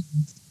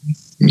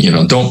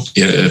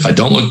 if I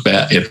don't look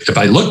bad, if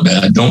I look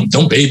bad,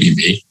 don't baby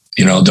me,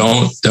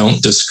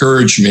 don't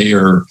discourage me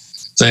or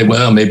say,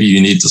 well, maybe you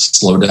need to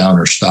slow down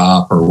or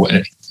stop or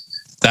what.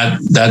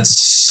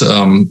 That's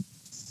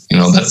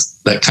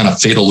that kind of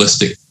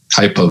fatalistic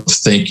type of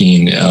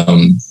thinking,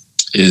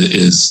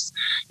 is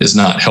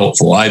not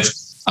helpful. I've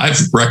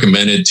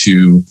recommended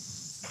to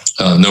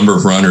a number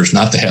of runners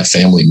not to have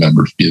family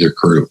members be their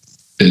crew.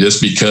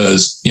 Just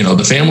because,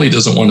 the family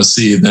doesn't want to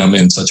see them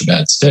in such a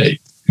bad state.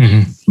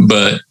 Mm-hmm.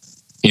 But,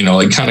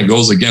 it kind of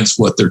goes against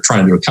what they're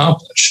trying to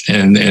accomplish.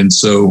 And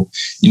so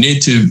you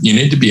need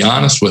to be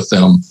honest with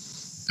them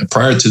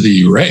prior to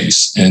the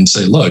race and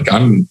say, look,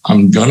 I'm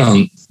going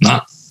to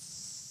not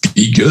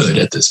be good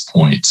at this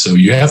point. So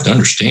you have to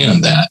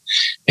understand that.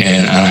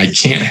 And I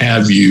can't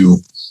have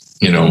you,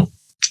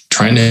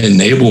 trying to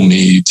enable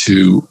me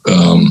to,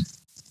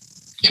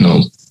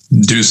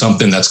 do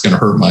something that's going to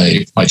hurt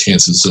my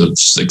chances of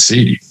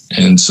succeeding.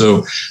 And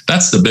so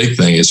that's the big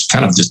thing, is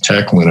kind of just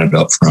tackling it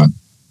up front.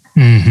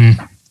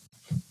 Mm-hmm.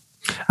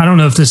 I don't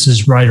know if this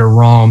is right or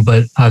wrong,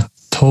 but I've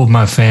told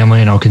my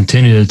family, and I'll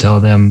continue to tell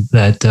them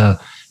that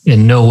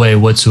in no way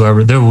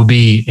whatsoever, there will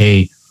be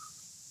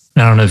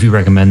I don't know if you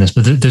recommend this,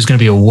 but there's going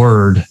to be a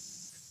word,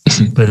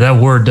 but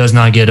that word does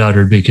not get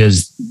uttered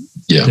because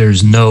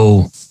there's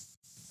no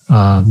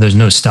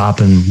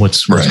stopping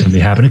what's right. Going to be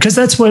happening, because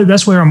that's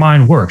where our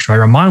mind works, right?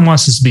 Our mind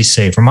wants us to be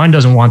safe. Our mind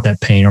doesn't want that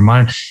pain. Our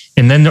mind,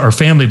 and then our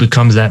family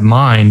becomes that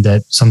mind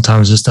that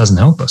sometimes just doesn't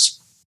help us.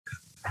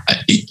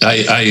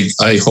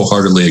 I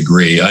wholeheartely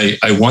agree.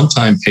 I one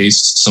time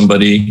paced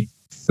somebody.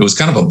 It was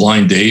kind of a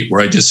blind date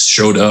where I just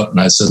showed up and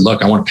I said,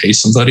 look, I want to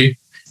pace somebody.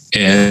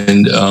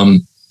 And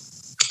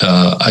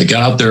I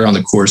got out there on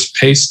the course,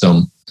 paced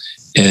them.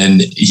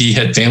 And he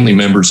had family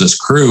members as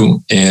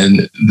crew,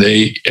 and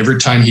every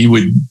time he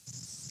would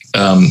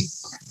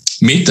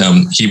meet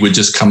them, he would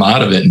just come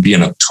out of it and be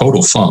in a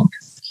total funk.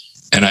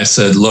 And I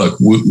said, look,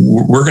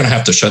 we're going to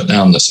have to shut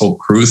down this whole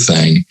crew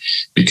thing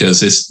because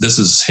this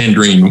is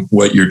hindering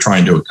what you're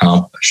trying to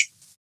accomplish.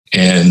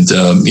 And,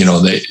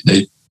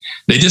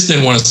 they just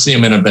didn't want to see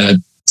him in a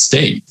bad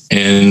state.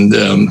 And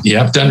you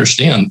have to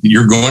understand,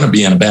 you're going to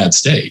be in a bad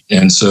state.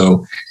 And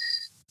so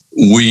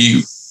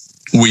we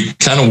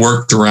kind of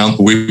worked around,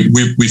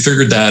 we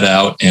figured that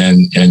out,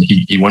 and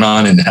he went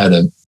on and had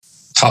a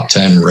top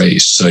 10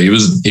 race. So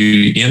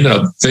he ended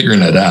up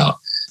figuring it out.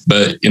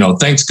 But,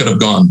 things could have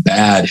gone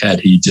bad had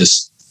he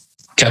just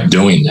kept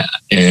doing that.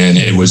 And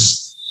it was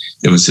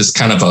just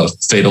kind of a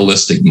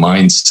fatalistic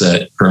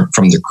mindset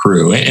from the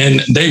crew.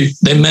 And they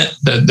meant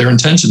that their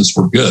intentions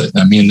were good.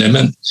 I mean,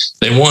 they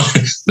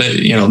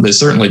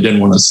certainly didn't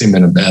want to see him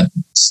in a bad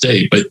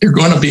state, but you're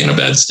going to be in a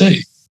bad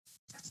state.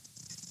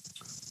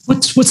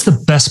 What's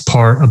the best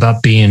part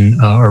about being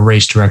a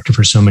race director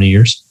for so many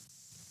years?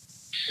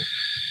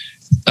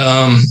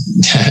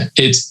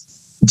 It's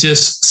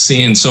just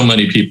seeing so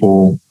many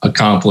people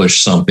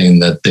accomplish something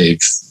that they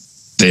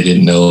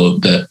didn't know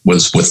that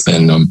was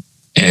within them.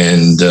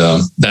 And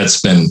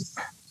that's been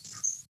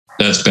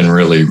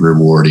really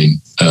rewarding.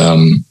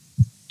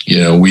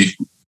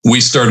 We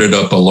started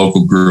up a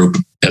local group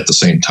at the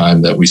same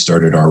time that we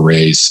started our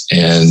race.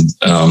 And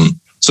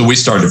so we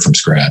started from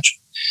scratch.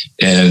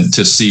 And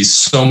to see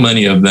so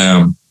many of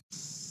them,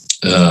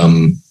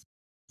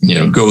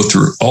 go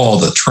through all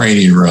the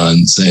training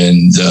runs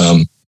and,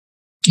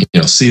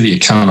 see the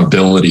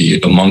accountability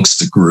amongst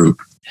the group,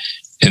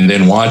 and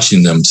then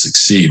watching them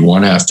succeed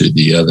one after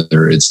the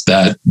other, that's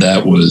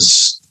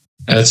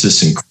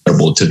just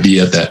incredible to be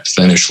at that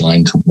finish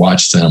line, to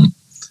watch them.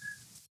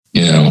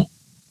 You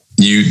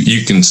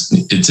can,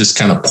 it just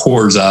kind of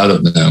pours out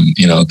of them.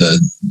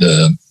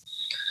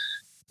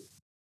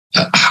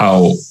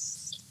 How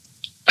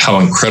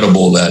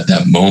incredible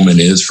that moment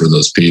is for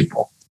those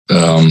people.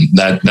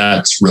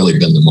 That's really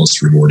been the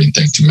most rewarding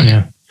thing to me.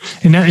 Yeah.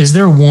 And now, is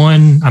there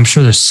one? I'm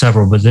sure there's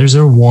several, but is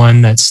there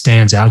one that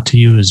stands out to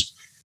you as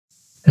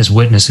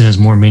witnessing as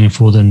more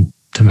meaningful than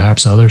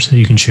perhaps others that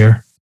you can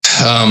share?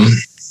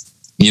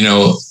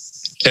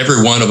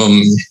 Every one of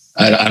them,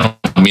 I don't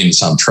mean to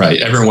sound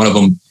trite. Every one of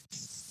them,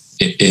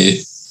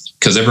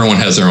 because everyone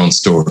has their own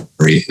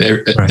story.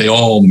 They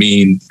all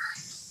mean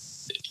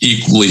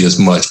equally as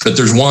much, but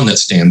there's one that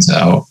stands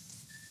out.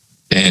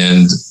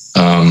 And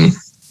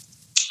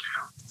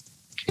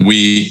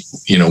we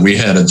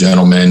had a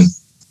gentleman,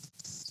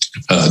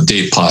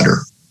 Dave Potter,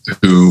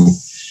 who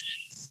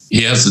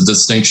he has the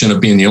distinction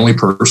of being the only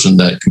person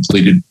that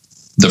completed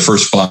the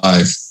first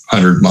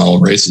 500-mile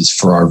races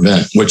for our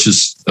event, which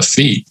is a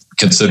feat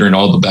considering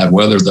all the bad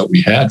weather that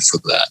we had for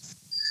that.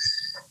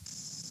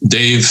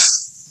 Dave,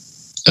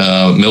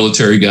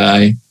 military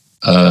guy,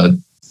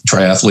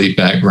 triathlete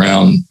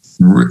background,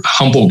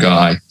 humble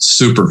guy,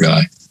 super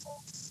guy,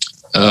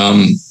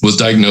 was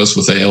diagnosed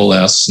with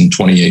ALS in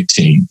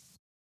 2018,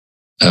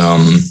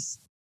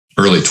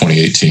 early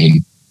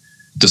 2018,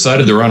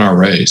 decided to run our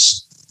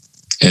race.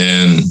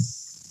 And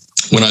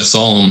when I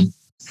saw him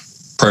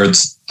prior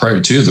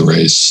to the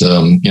race,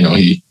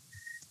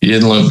 he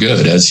didn't look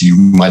good, as you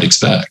might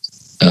expect.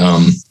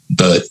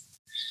 But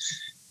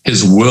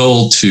his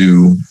will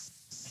to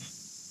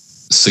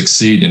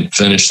succeed and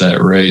finish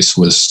that race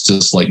was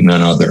just like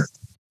none other.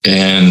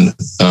 And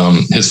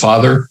his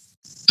father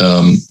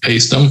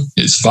paced him.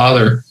 His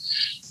father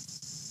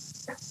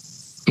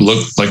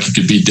looked like he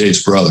could be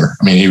Dave's brother.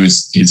 I mean,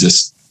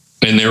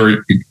 and they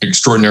were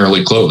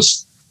extraordinarily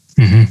close.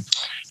 Mm-hmm.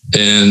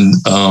 And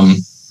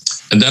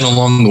then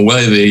along the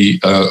way, they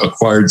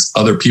acquired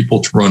other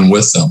people to run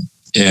with them.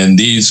 And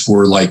these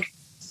are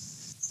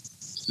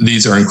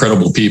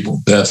incredible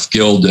people. Beth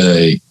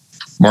Gilday,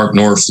 Mark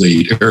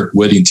Norfleet, Eric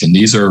Whittington.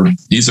 These are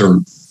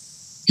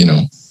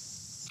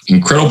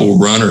incredible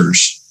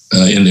runners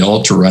in the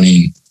ultra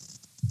running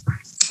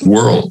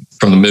world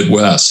from the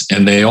Midwest.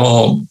 And they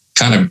all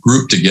kind of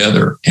grouped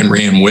together and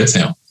ran with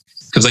him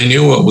because they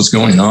knew what was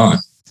going on.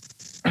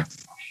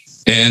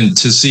 And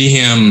to see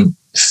him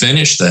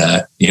finish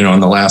that, in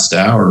the last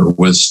hour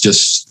was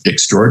just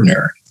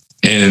extraordinary.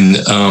 And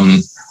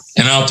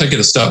I'll take it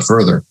a step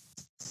further.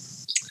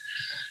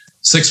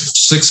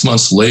 Six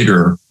months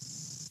later,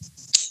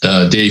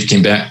 Dave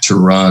came back to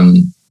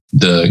run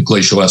the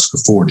Glacial Esca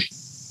 40.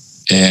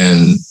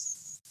 And,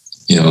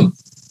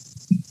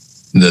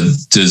 the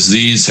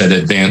disease had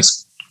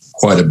advanced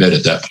quite a bit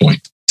at that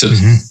point to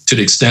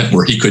the extent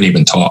where he couldn't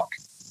even talk.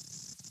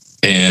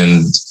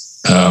 And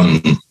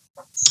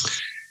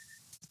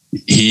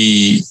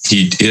he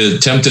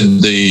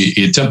attempted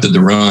the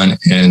run,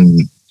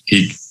 and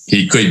he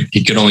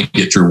could only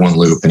get through one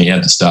loop, and he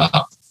had to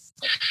stop.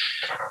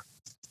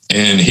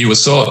 And he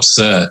was so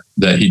upset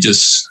that he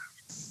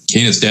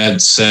and his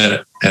dad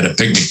sat at a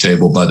picnic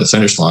table by the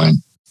finish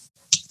line,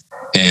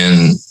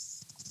 and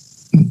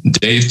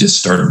Dave just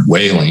started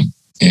wailing,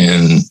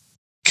 and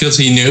because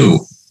he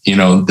knew,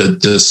 that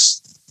this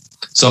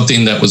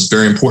something that was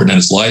very important in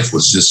his life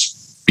was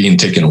just being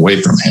taken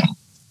away from him.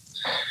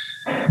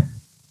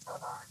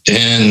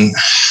 And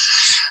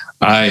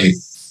I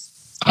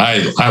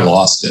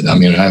lost it. I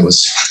mean,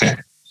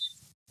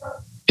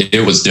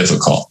 it was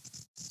difficult.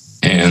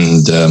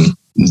 And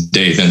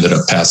Dave ended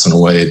up passing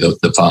away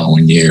the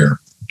following year.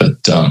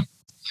 But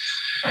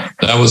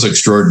that was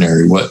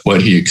extraordinary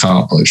what he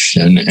accomplished.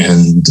 And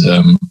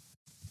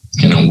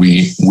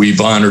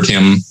we've honored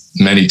him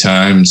many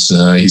times.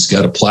 He's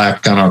got a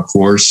plaque on our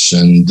course,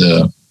 and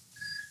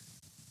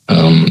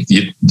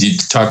You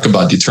talk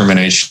about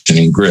determination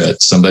and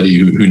grit. Somebody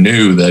who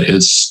knew that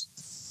his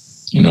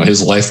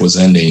life was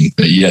ending,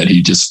 but yet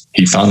he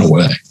found a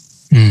way.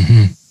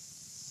 Mm-hmm.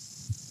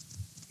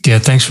 Yeah,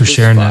 thanks for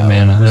sharing that,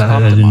 man.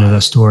 I didn't know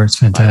that story. It's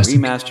fantastic.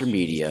 Remaster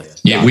Media.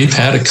 Yeah, we've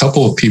had a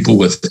couple of people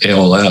with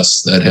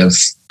ALS that have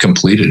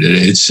completed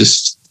it. It's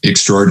just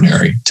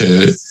extraordinary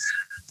to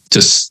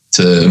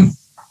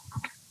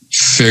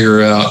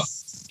figure out,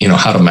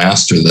 how to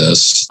master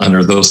this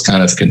under those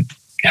kind of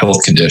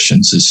health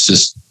conditions.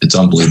 It's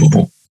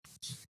unbelievable.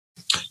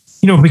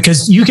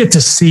 Because you get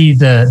to see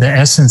the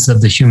essence of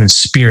the human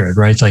spirit,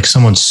 right? Like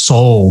someone's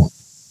soul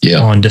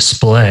on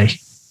display.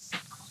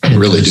 You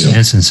really do.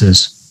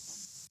 Instances.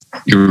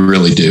 You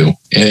really do.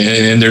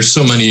 And there's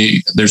so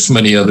many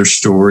other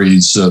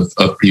stories of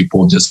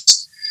people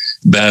just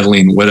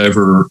battling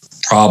whatever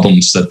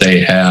problems that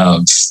they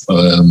have,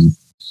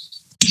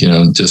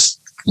 just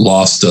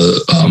lost a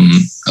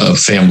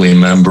family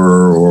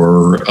member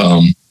or,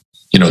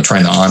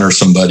 trying to honor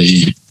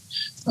somebody,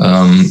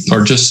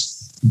 or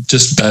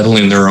just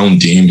battling their own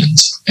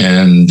demons.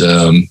 And,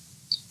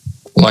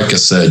 like I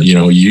said,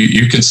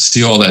 you can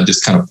see all that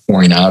just kind of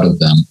pouring out of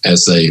them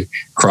as they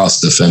cross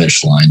the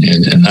finish line.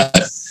 And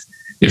that,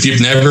 if you've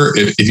never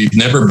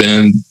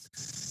been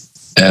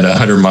at a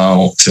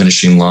 100-mile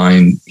finishing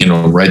line,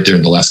 right there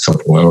in the last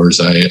couple of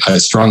hours, I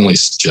strongly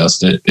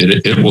suggest it.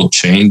 It will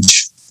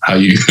change how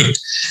you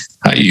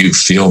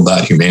feel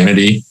about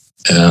humanity.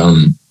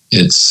 I've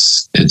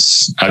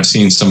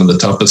seen some of the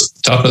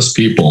toughest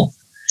people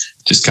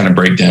just kind of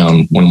break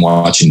down when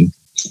watching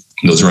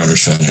those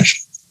runners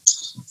finish.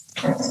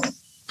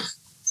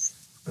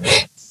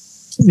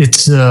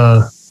 It's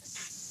the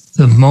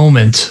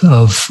moment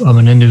of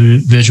an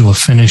individual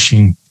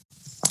finishing.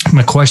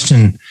 My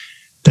question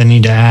that I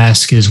need to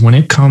ask is, when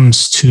it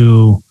comes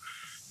to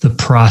the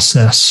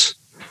process,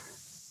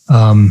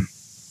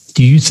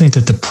 do you think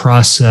that the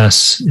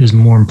process is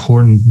more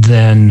important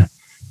than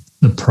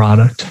the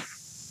product?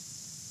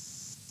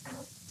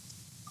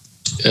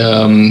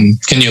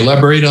 Can you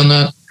elaborate on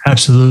that?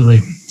 Absolutely.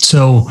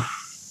 So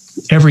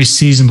every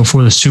season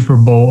before the Super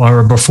Bowl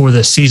or before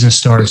the season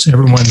starts,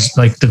 everyone's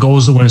like, the goal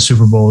is to win a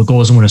Super Bowl. The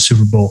goal is to win a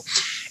Super Bowl.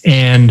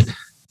 And,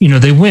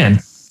 they win.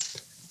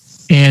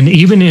 And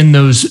even in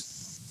those,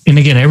 and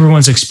again,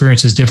 everyone's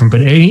experience is different,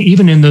 but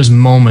even in those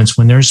moments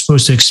when they're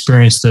supposed to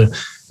experience the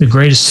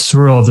greatest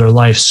thrill of their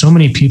life, so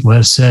many people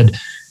have said,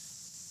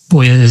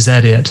 boy, is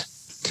that it?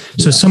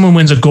 So someone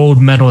wins a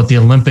gold medal at the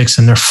Olympics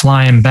and they're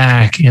flying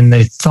back and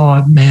they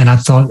thought, man, I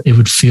thought it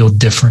would feel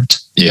different.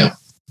 Yeah.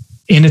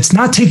 And it's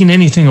not taking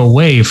anything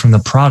away from the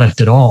product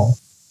at all.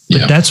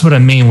 But that's what I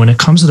mean when it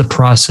comes to the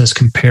process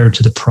compared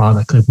to the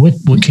product. Like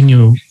what can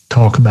you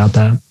talk about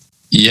that?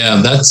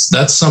 Yeah,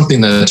 that's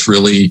something that's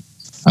really,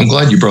 I'm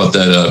glad you brought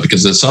that up,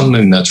 because it's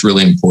something that's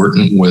really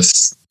important with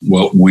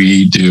what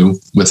we do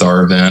with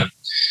our event.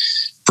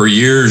 For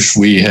years,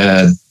 we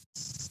had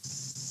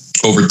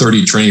over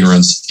 30 training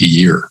runs a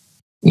year,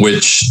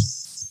 which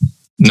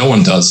no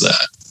one does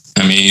that.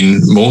 I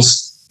mean,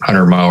 most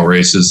 100-mile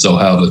races, they'll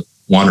have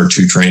 1 or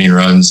 2 training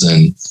runs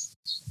and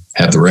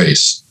have the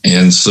race.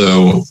 And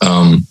so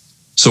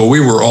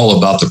we were all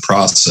about the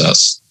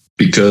process,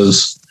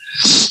 because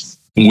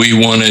we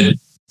wanted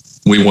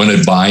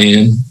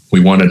buy-in,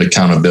 we wanted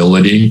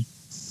accountability,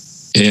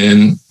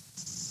 and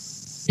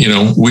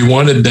we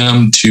wanted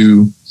them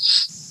to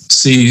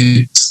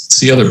see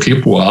other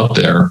people out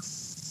there.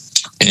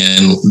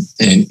 And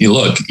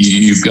look,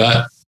 we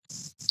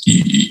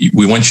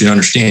want you to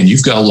understand,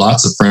 you've got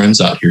lots of friends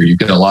out here. You've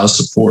got a lot of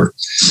support.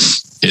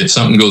 If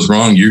something goes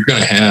wrong, you're going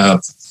to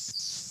have,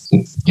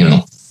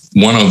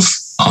 one of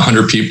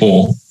 100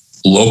 people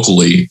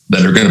locally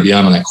that are going to be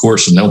out on that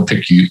course, and they'll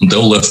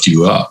lift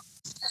you up.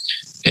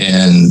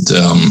 And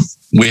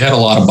we had a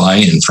lot of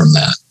buy-in from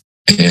that.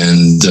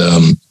 And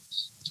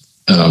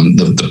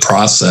the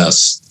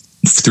process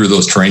through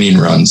those training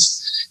runs,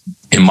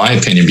 in my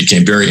opinion,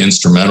 became very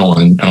instrumental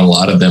in a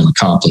lot of them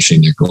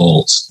accomplishing their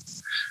goals.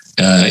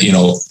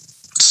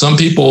 Some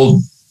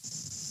people,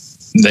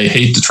 they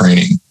hate the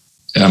training.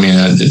 I mean,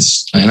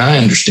 and I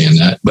understand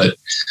that, but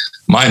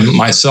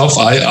myself,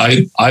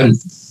 I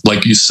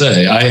like you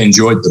say, I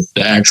enjoyed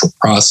the actual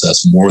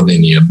process more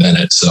than the event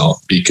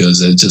itself, because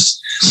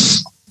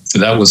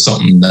that was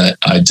something that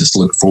I just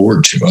look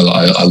forward to.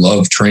 I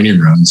love training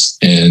runs,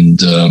 and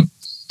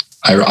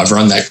I've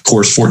run that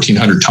course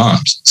 1,400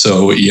 times.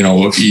 So,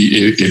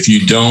 if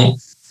you don't,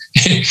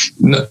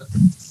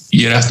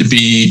 you have to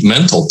be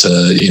mental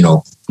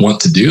to,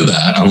 want to do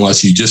that,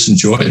 unless you just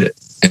enjoyed it.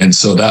 And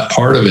so that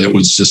part of it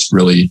was just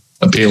really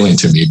appealing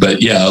to me.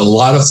 But yeah, a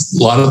lot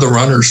of the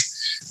runners,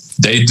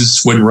 they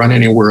just wouldn't run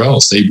anywhere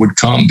else. They would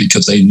come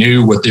because they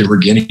knew what they were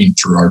getting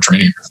through our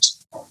training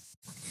runs.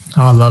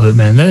 Oh, I love it,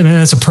 man.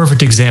 That's a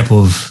perfect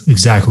example of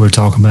exactly what we're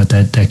talking about,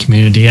 that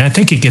community. And I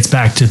think it gets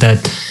back to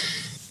that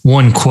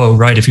one quote,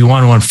 right? If you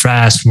want to run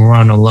fast,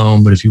 run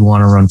alone. But if you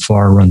want to run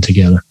far, run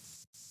together.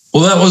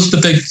 Well, that was the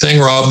big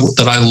thing, Rob,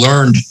 that I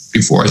learned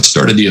before I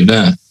started the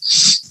event.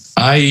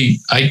 I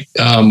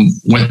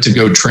went to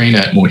go train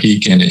at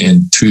Mohican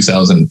in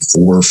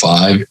 2004 or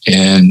 5,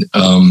 and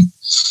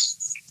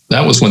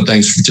that was when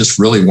things just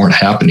really weren't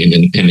happening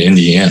in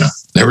Indiana.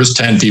 There was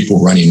 10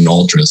 people running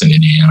ultras in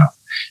Indiana,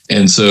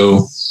 and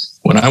so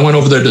when I went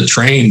over there to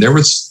train, there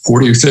was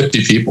 40 or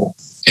 50 people,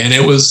 and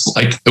it was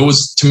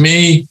to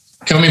me,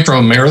 coming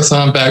from a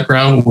marathon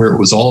background where it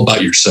was all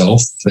about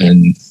yourself,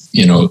 and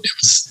it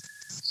was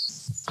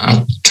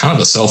kind of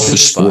a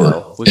selfish sport,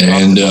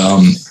 and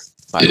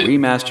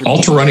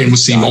ultra running would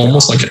seem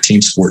almost like a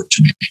team sport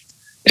to me.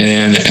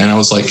 And I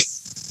was like,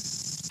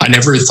 I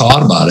never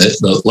thought about it,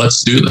 but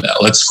let's do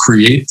that. Let's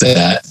create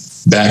that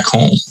back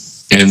home.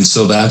 And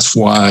so that's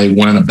why I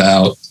went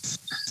about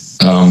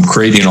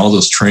creating all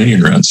those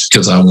training runs,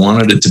 because I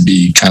wanted it to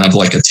be kind of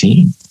like a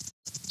team.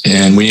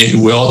 And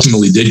we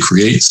ultimately did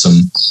create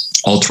some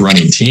ultra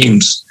running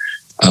teams.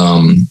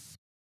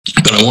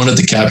 But I wanted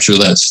to capture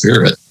that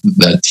spirit,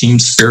 that team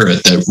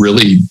spirit that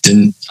really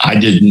I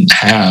didn't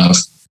have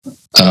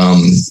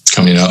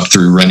coming up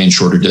through running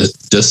shorter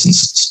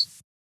distances.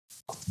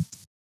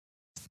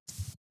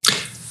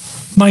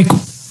 Mike,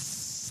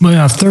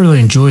 I've thoroughly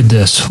enjoyed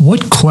this.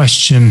 What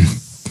question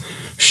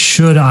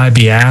should I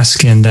be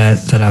asking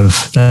that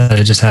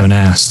I just haven't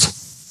asked?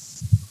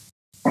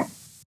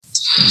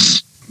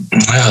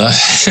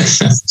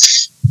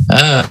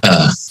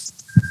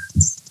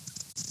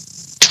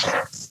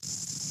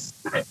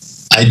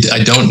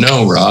 I don't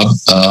know, Rob.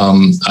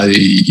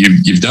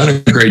 You've done a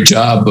great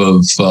job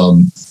of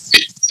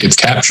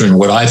capturing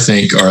what I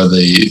think are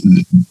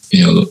the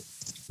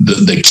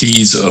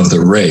keys of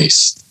the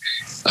race.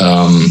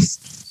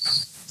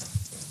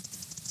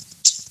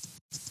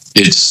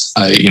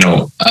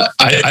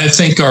 I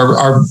think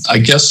our I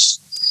guess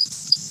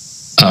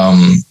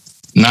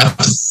not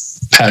to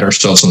pat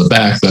ourselves on the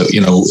back, but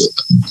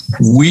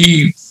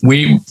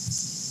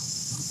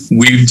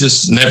we've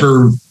just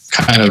never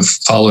kind of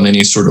followed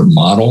any sort of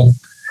model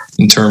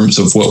in terms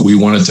of what we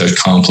wanted to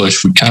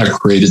accomplish. We kind of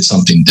created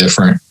something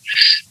different.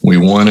 We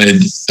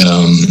wanted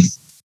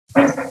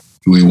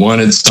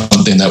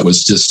something that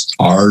was just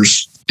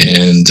ours.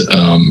 And,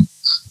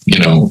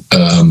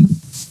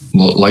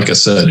 like I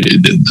said,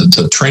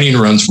 the training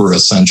runs were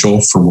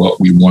essential for what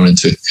we wanted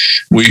to.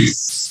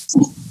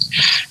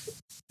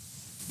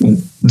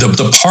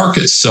 The park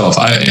itself,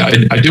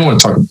 I do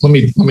want to talk. Let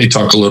me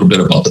talk a little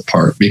bit about the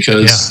park,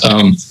 because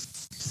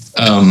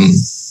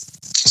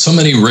so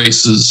many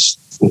races,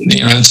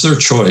 it's their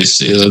choice.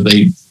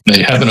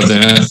 They have an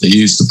event, they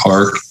use the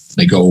park,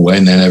 they go away,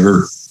 and they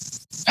never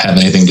have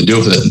anything to do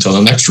with it until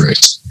the next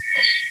race.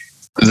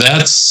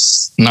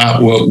 That's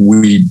not what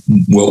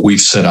we've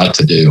set out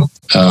to do.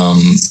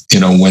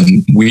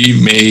 When we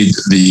made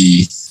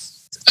the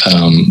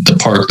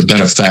park the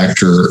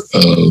benefactor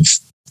of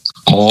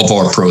all of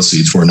our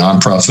proceeds, we're a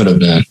nonprofit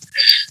event.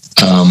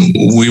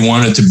 We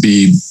wanted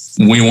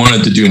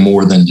to do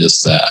more than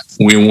just that.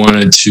 We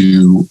wanted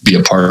to be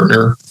a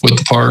partner with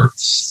the park,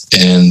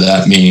 and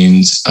that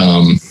means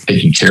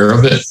taking care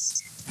of it.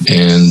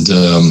 And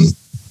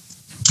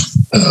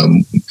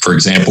for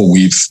example,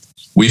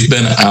 we've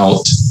been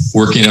out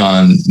working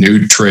on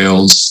new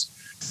trails,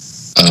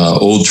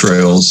 old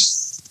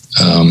trails,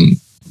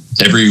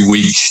 every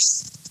week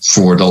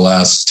for the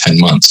last 10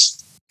 months.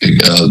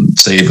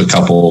 Save a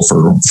couple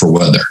for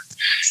weather,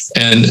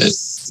 and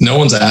no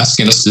one's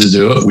asking us to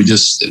do it.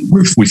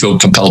 We feel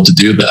compelled to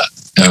do that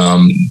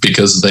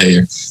because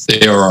they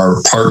are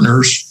our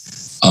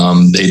partners.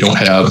 They don't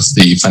have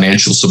the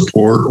financial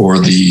support or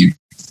the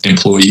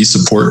employee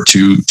support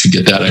to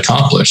get that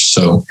accomplished.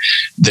 So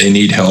they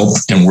need help,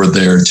 and we're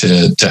there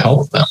to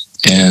help them.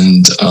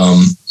 And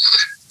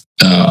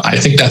I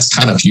think that's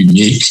kind of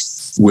unique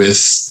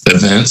with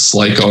events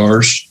like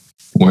ours,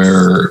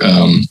 where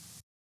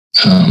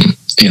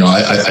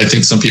I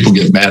think some people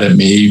get mad at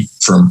me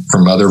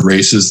from other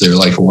races. They're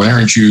like, why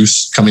aren't you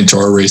coming to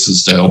our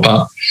races to help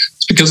out?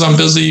 It's because I'm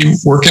busy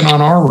working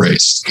on our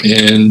race,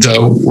 and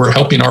we're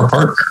helping our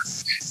partner.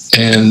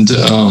 And,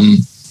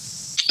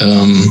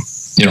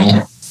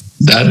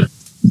 that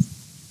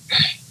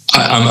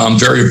I'm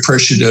very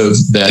appreciative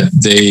that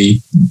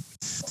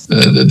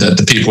that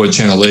the people at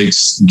Channel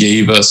Lakes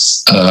gave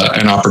us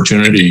an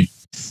opportunity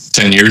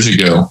 10 years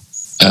ago,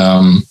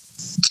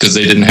 because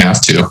they didn't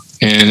have to.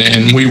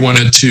 And we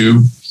wanted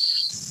to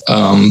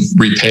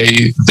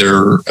repay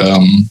their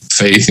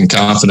faith and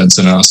confidence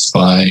in us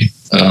by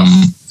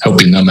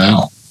helping them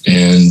out.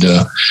 And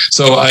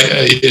so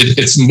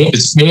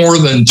it's more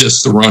than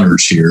just the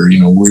runners here.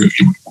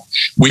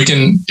 We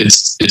can.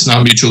 It's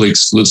not mutually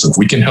exclusive.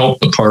 We can help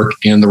the park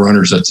and the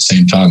runners at the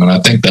same time, and I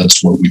think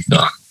that's what we've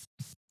done.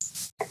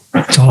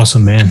 That's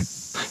awesome, man.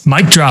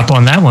 Mic drop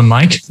on that one,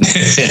 Mike.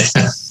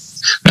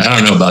 I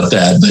don't know about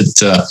that, but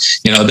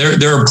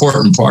they're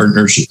important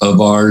partners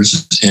of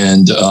ours,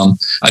 and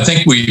I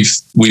think we've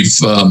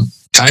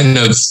kind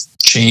of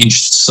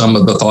changed some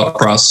of the thought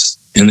process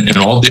in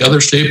all the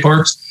other state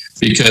parks,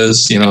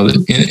 because in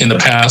the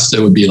past it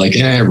would be like,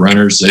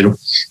 runners,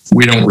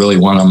 we don't really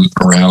want them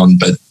around,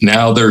 but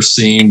now they're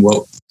seeing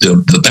what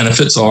the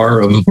benefits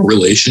are of a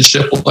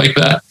relationship like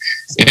that.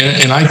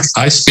 And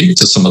I speak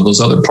to some of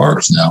those other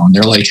parts now, and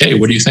they're like, hey,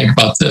 what do you think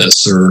about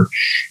this? Or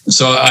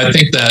so I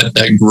think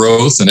that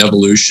growth and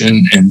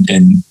evolution and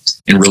in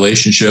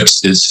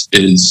relationships is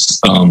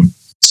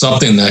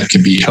something that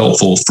can be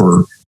helpful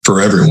for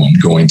everyone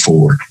going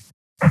forward.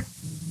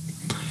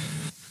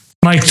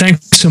 Mike,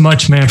 thanks so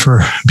much, man,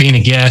 for being a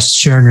guest,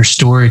 sharing your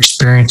story,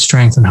 experience,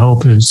 strength, and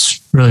hope. Is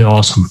really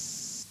awesome.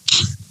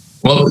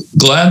 Well,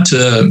 glad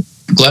to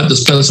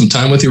spend some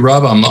time with you,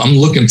 Rob. I'm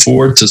looking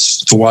forward to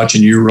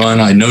watching you run.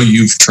 I know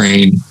you've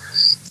trained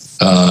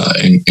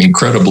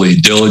incredibly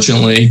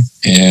diligently,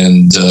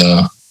 and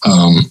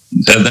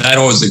that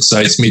always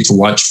excites me to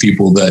watch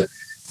people that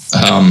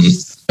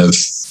have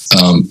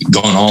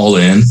gone all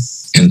in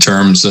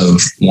terms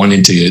of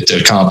wanting to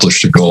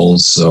accomplish the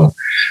goals. So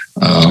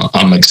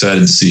I'm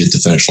excited to see it to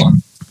finish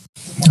line.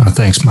 Oh,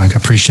 thanks, Mike. I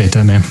appreciate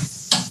that, man.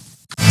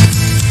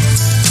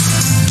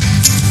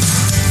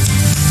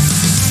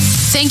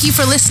 Thank you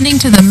for listening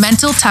to the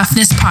Mental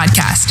Toughness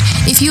Podcast.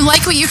 If you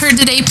like what you heard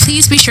today,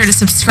 please be sure to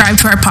subscribe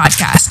to our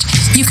podcast.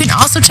 You can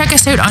also check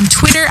us out on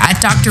Twitter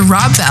at Dr.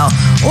 Rob Bell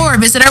or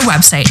visit our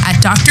website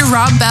at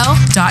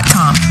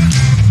drrobbell.com.